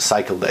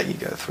cycle that you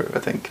go through, I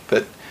think.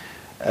 But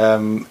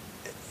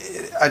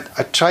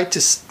I try to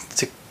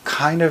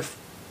kind of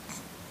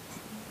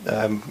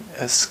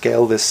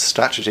scale this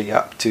strategy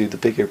up to the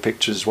bigger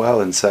picture as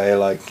well and say,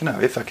 like, you know,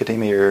 if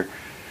academia,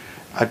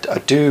 I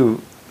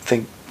do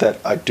think that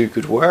I do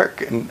good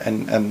work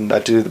and I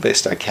do the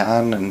best I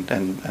can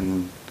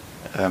and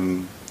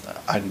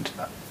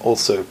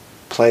also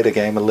play the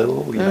game a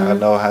little. You know, I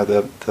know how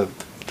the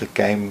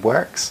game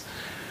works.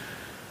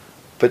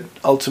 But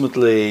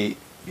ultimately,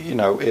 you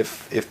know,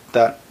 if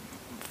that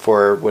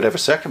for whatever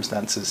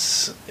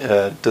circumstances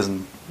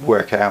doesn't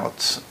work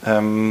out,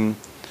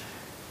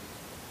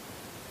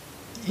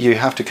 you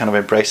have to kind of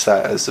embrace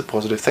that as a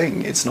positive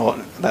thing.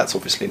 That's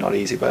obviously not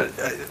easy, but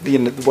you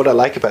know, what I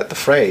like about the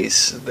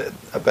phrase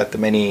about the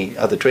many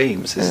other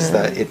dreams is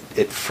that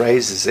it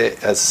phrases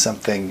it as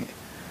something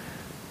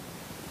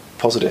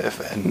positive,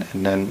 and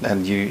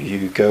then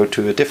you go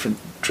to a different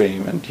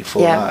dream and you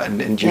fall out,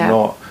 and you're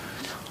not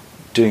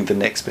doing the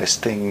next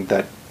best thing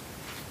that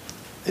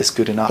is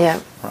good enough. Yeah.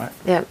 Right.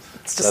 Yeah.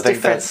 It's just so I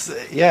think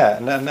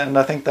different. and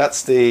I think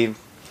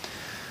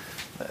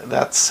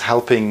that's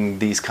helping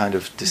these kind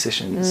of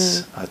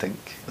decisions. I think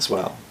as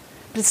well.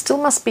 But it still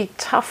must be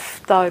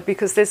tough, though,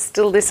 because there's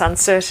still this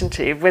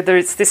uncertainty, whether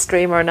it's this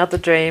dream or another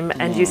dream,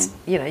 and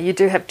you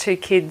do have 2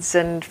 kids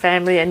and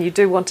family, and you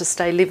do want to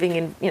stay living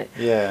in.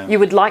 You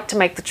would like to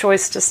make the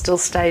choice to still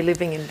stay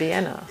living in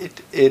Vienna.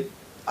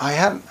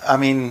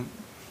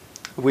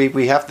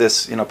 We have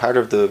this. Part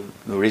of the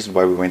reason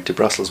why we went to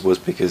Brussels was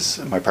because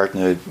my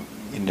partner,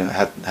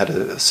 had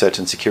a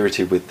certain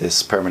security with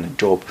this permanent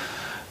job,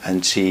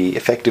 and she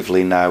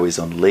effectively now is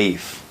on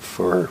leave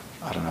for,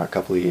 I don't know, a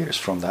couple of years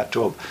from that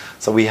job.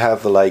 So we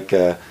have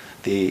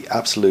the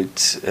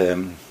absolute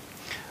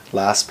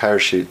last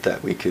parachute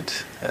that we could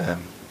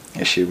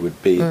issue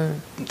would be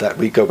that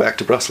we go back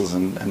to Brussels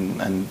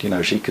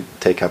and she could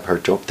take up her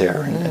job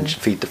there and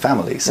feed the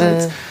family.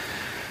 So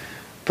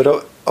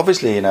but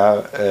obviously,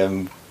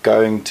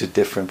 going to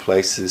different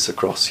places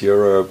across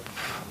Europe,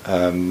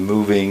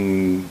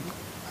 moving,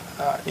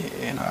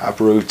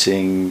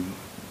 uprooting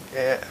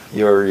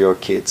your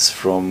kids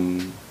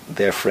from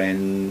their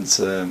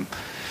friends,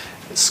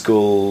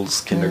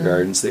 schools,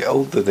 kindergartens. The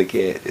older they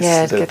get,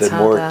 the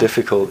more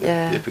difficult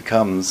it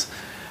becomes.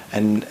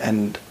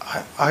 And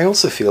I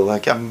also feel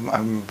like I'm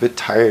a bit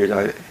tired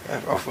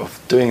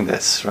of doing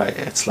this. Right?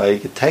 It's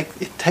like it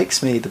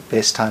takes me the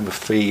best time of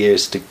 3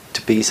 years to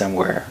be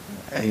somewhere,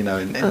 and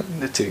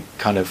to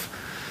kind of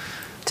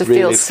to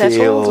really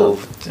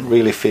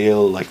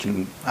feel like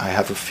I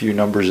have a few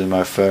numbers in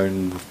my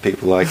phone of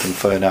people I can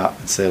phone up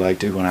and say, like,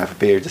 do you want to have a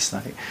beer this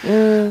night?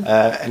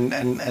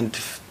 And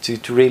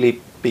to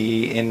really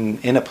be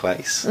in a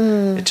place.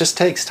 It just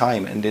takes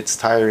time, and it's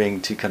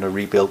tiring to kind of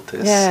rebuild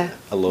this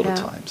a lot of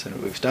times,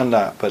 and we've done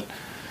that. But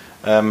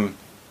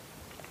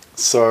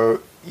so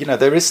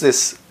there is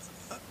this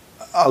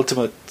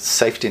ultimate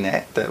safety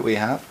net that we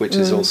have, which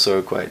is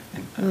also quite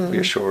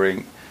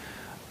reassuring.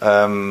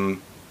 But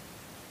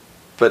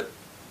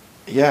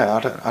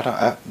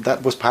that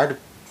was part of.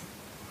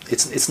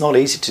 It's not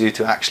easy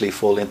to actually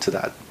fall into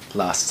that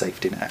last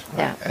safety net,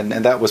 right?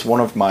 And that was one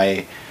of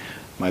my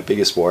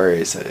biggest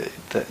worries,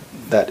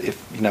 that if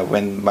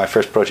when my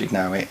first project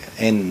now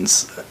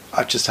ends,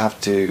 I just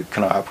have to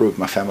kind of uproot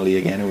my family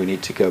again, and we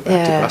need to go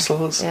back to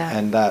Brussels.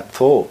 And that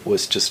thought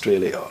was just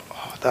really,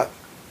 that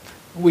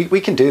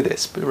we can do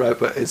this, but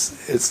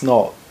it's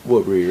not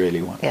what we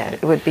really want.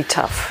 It would be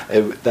tough.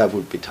 That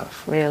would be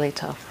tough. Really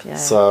tough. Yeah.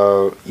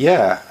 So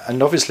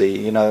and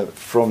obviously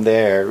from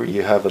there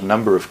you have a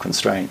number of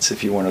constraints.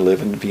 If you want to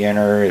live in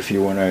Vienna, if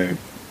you want to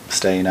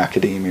stay in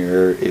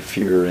academia, if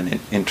you're an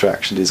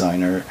interaction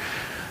designer,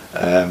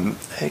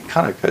 it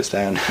kind of goes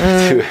down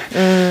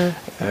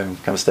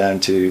comes down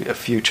to a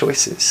few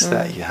choices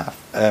that you have,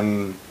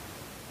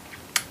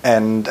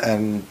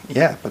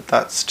 but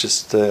that's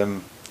just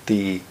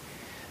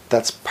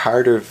that's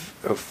part of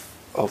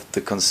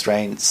the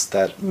constraints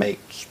that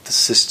make the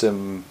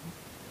system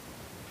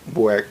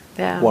work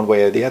one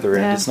way or the other,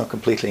 and it's not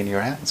completely in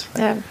your hands,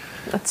 right?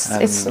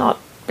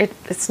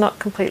 It's not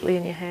completely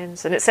in your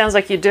hands, and it sounds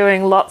like you're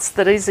doing lots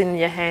that is in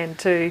your hand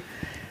to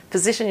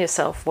position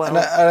yourself well. And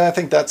I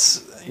think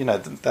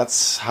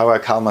that's how I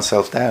calm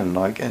myself down.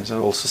 Like, and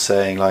also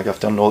saying, like, I've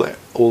done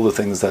all the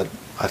things that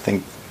I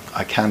think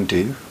I can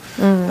do,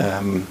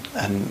 and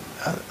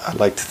I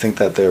like to think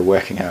that they're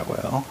working out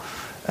well.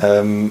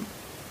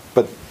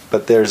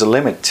 But there's a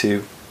limit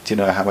to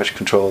how much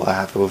control I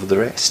have over the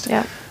rest.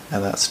 Yeah.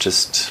 And that's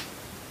just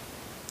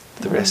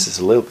the rest is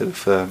a little bit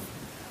of a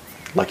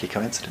lucky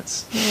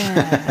coincidence.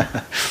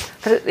 Yeah.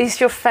 But at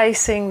least you're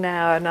facing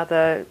now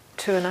another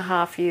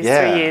 2.5 years,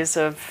 3 years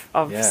of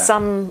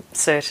some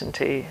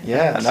certainty.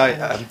 Yeah,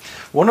 and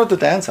one of the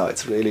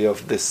downsides really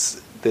of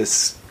this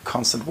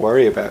constant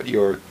worry about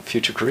your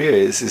future career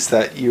is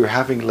that you're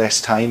having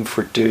less time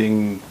for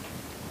doing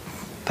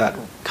that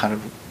kind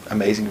of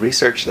amazing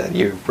research that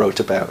you wrote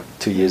about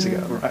 2 years ago,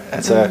 right?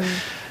 And so,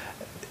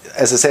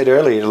 as I said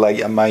earlier,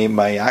 like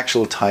my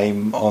actual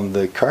time on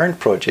the current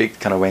project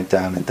kind of went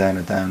down and down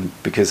and down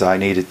because I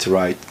needed to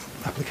write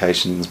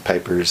applications,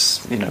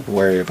 papers,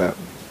 worry about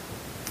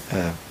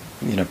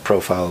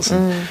profiles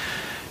and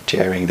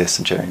sharing this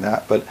and sharing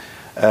that. But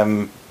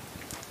and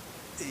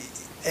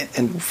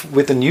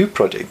with the new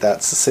project,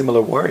 that's a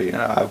similar worry.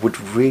 I would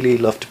really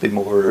love to be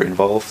more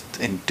involved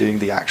in doing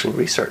the actual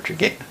research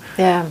again.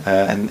 Yeah.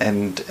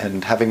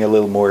 And having a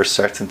little more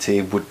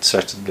certainty would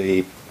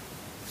certainly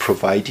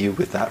provide you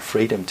with that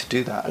freedom to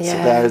do that.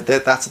 Yeah. So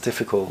that's a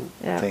difficult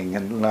thing,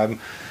 and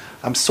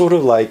I'm sort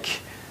of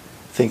like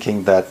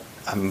thinking that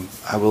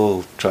I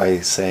will try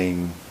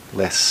saying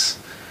less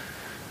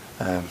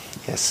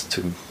yes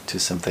to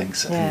some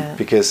things,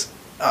 because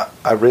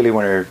I really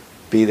want to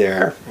be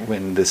there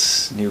when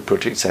this new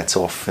project sets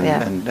off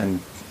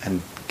and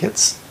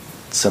gets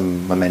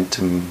some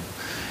momentum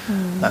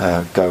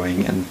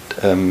going,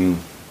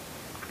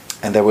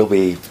 and there will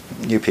be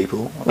new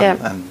people,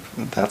 and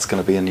that's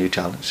going to be a new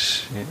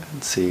challenge,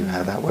 and see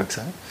how that works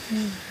out.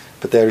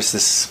 But there's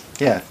this,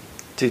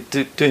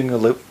 doing a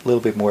little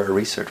bit more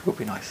research would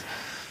be nice.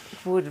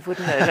 It would,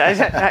 wouldn't it?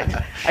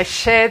 I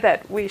share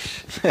that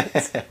wish.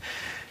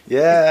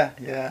 Yeah.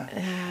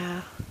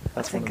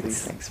 That's one of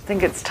these things. I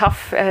think it's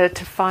tough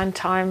to find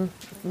time,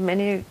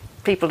 many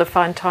people to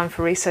find time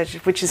for research,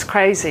 which is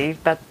crazy,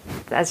 but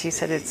as you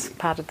said, it's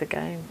part of the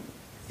game.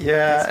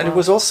 Yeah, and it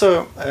was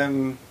also,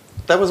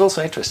 that was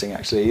also interesting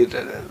actually,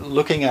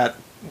 looking at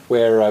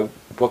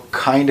what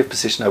kind of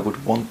position I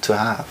would want to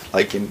have,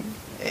 like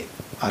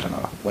I don't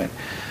know when.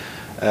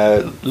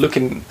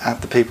 Looking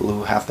at the people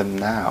who have them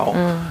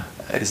now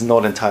is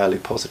not entirely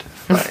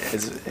positive.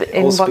 Right?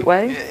 In what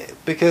way?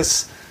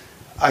 Because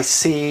I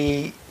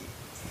see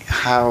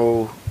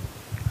how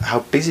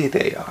busy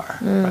they are,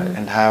 right?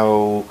 And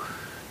how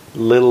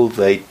little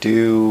they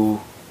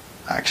do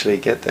actually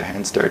get their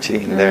hands dirty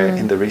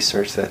in the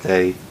research that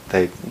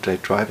they're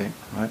driving,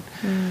 right?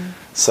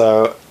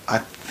 So I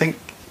think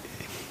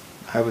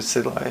I would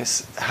say like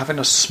having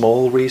a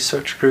small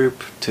research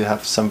group to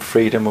have some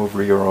freedom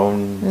over your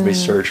own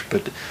research,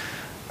 but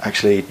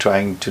actually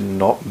trying to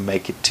not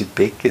make it too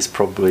big is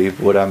probably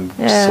what I'm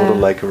sort of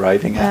like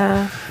arriving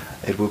at.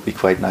 It would be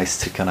quite nice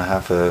to kind of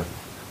have a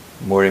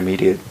more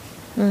immediate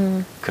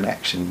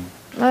connection.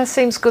 Well, it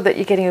seems good that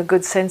you're getting a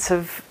good sense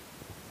of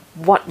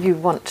what you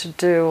want to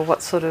do, or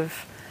what sort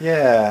of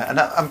and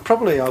I'm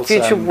probably also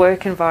future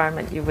work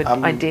environment you would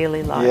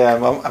ideally like. Yeah,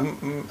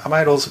 I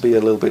might also be a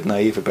little bit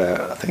naive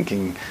about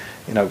thinking,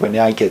 when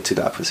I get to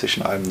that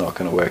position, I'm not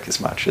going to work as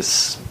much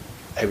as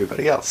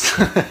everybody else.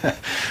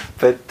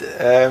 But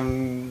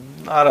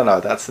I don't know.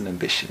 That's an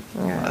ambition.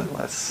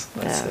 Let's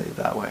say it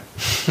that way.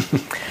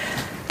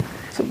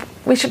 So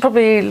we should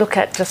probably look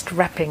at just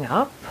wrapping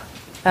up.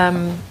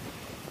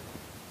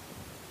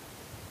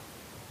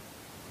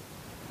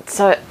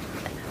 So,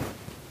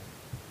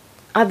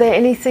 are there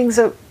any things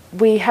that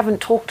we haven't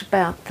talked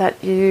about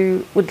that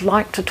you would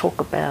like to talk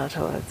about,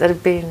 or that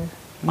have been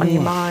on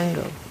your mind?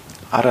 Or?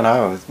 I don't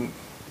know.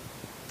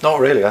 Not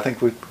really. I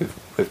think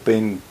we've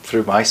been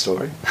through my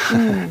story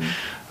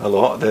a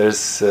lot.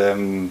 There's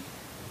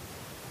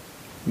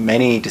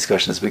many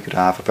discussions we could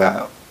have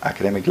about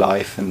academic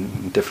life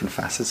and different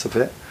facets of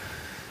it.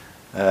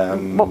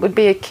 What would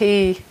be a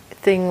key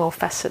thing or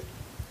facet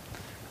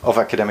of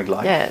academic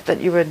life? Yeah,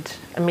 that you would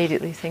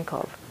immediately think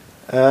of.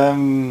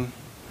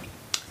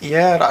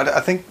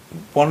 I think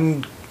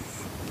one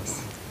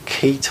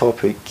key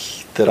topic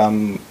that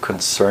I'm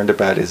concerned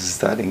about is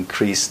that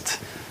increased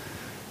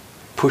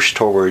push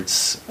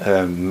towards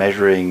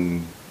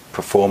measuring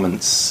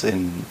performance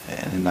in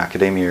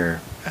academia.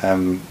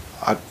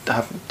 I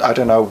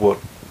don't know what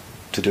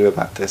to do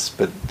about this,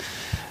 but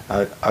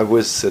I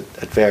was at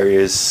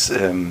various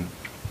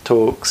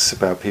talks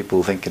about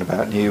people thinking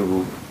about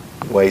new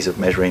ways of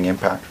measuring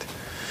impact,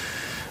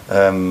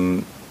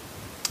 and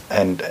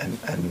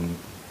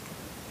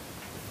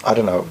I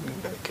don't know,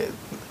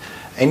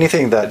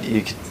 anything that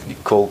you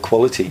could call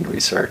quality in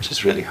research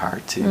is really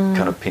hard to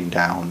kind of pin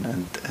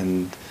down,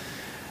 and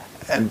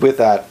with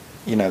that,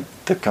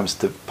 there comes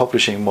the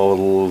publishing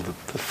model,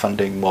 the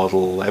funding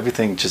model.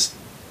 Everything just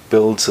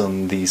builds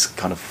on these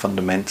kind of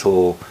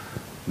fundamental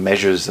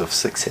measures of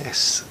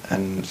success,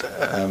 and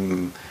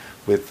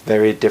with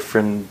very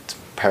different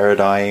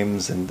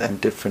paradigms and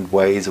different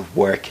ways of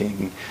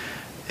working,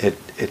 it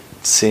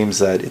seems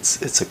that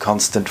it's a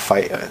constant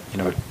fight,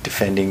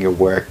 defending your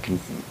work and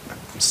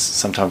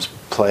sometimes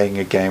playing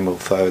a game,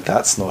 although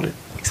that's not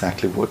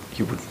exactly what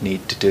you would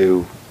need to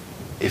do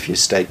if you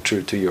stayed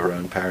true to your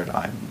own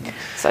paradigm.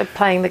 So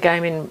playing the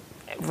game in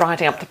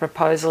writing up the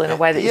proposal in a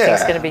way that you think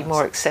is going to be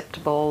more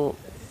acceptable.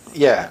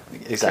 Yeah,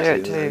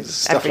 exactly. To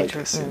stuff like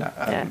this,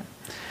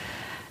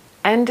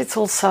 And it's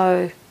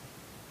also,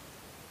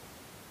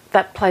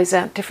 that plays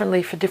out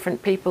differently for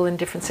different people in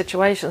different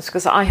situations,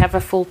 because I have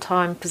a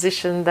full-time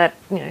position that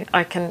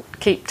I can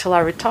keep till I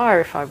retire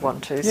if I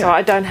want to. So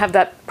I don't have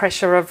that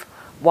pressure of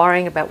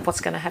worrying about what's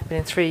going to happen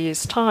in 3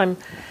 years' time.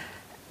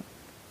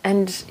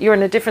 And you're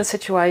in a different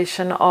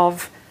situation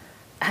of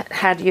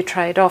how do you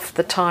trade off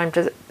the time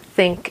to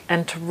think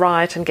and to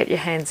write and get your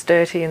hands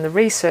dirty in the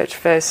research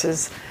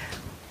versus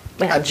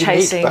and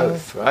chasing. You need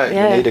both, right?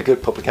 You need a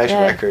good publication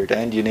record,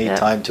 and you need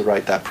time to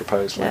write that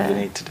proposal. And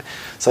you need to.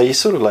 So you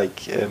sort of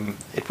like,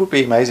 it would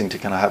be amazing to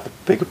kind of have a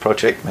bigger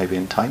project, maybe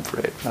in time for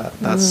it.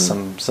 That's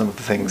some of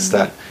the things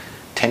that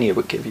tenure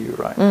would give you,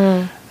 right?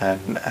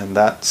 And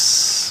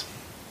that's,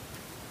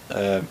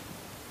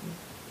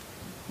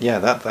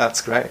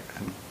 that's great.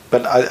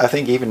 But I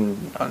think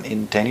even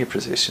in tenure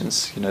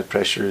positions,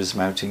 pressure is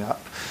mounting up.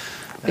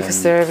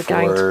 Because they're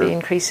going to be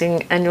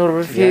increasing annual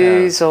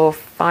reviews or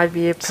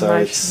 5-year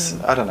promotions. So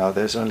it's, I don't know,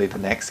 there's only the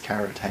next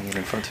carrot hanging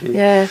in front of you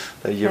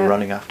that you're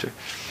running after.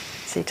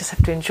 So you just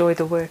have to enjoy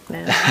the work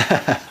now.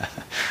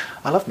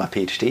 I love my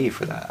PhD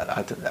for that.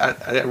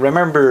 I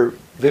remember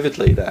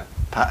vividly that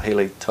Pat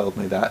Healy told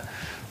me that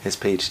his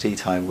PhD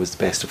time was the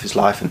best of his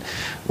life. And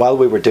while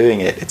we were doing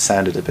it, it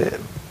sounded a bit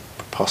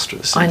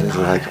preposterous. And they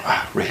were like,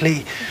 oh,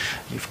 really?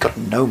 You've got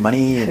no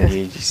money and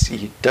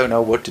you don't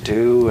know what to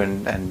do,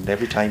 and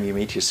every time you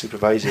meet your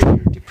supervisor you're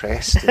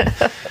depressed.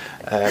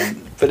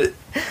 But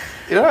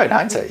in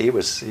hindsight, he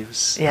was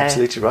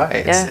absolutely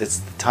right. It's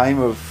the time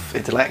of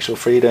intellectual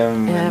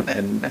freedom,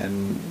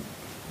 and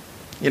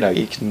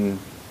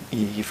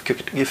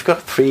you've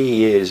got 3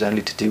 years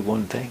only to do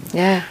one thing.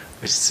 Yeah.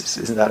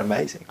 Isn't that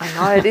amazing? I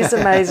know, it is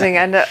amazing.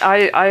 And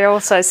I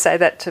also say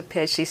that to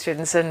PhD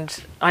students,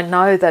 and I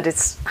know that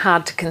it's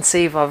hard to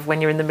conceive of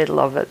when you're in the middle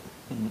of it.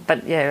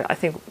 But yeah, I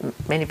think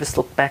many of us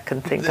look back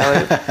and think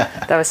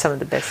they were some of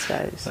the best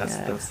days.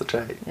 That's the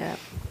trait. Yeah.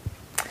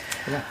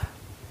 Yeah.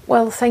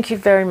 Well, thank you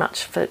very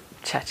much for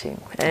chatting.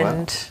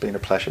 And it's been a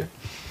pleasure.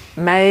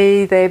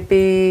 May there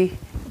be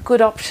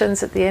good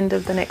options at the end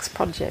of the next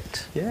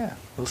project. Yeah,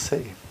 we'll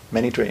see.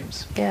 Many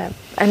dreams. Yeah,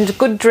 and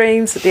good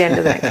dreams at the end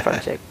of the next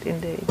project,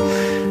 indeed.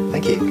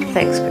 Thank you.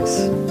 Thanks,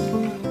 Chris.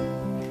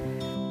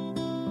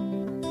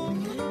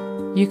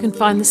 You can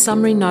find the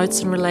summary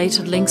notes and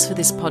related links for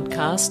this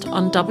podcast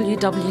on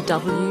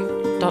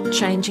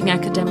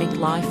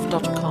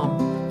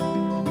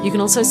www.changingacademiclife.com. You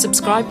can also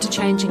subscribe to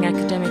Changing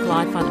Academic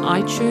Life on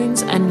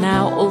iTunes and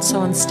now also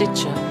on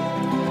Stitcher.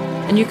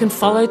 And you can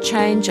follow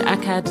Change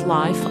Acad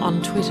Life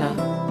on Twitter.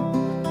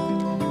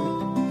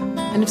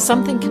 And if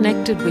something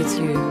connected with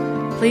you,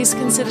 please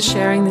consider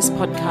sharing this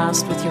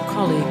podcast with your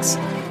colleagues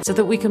so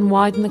that we can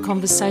widen the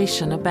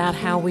conversation about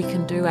how we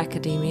can do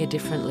academia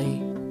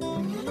differently.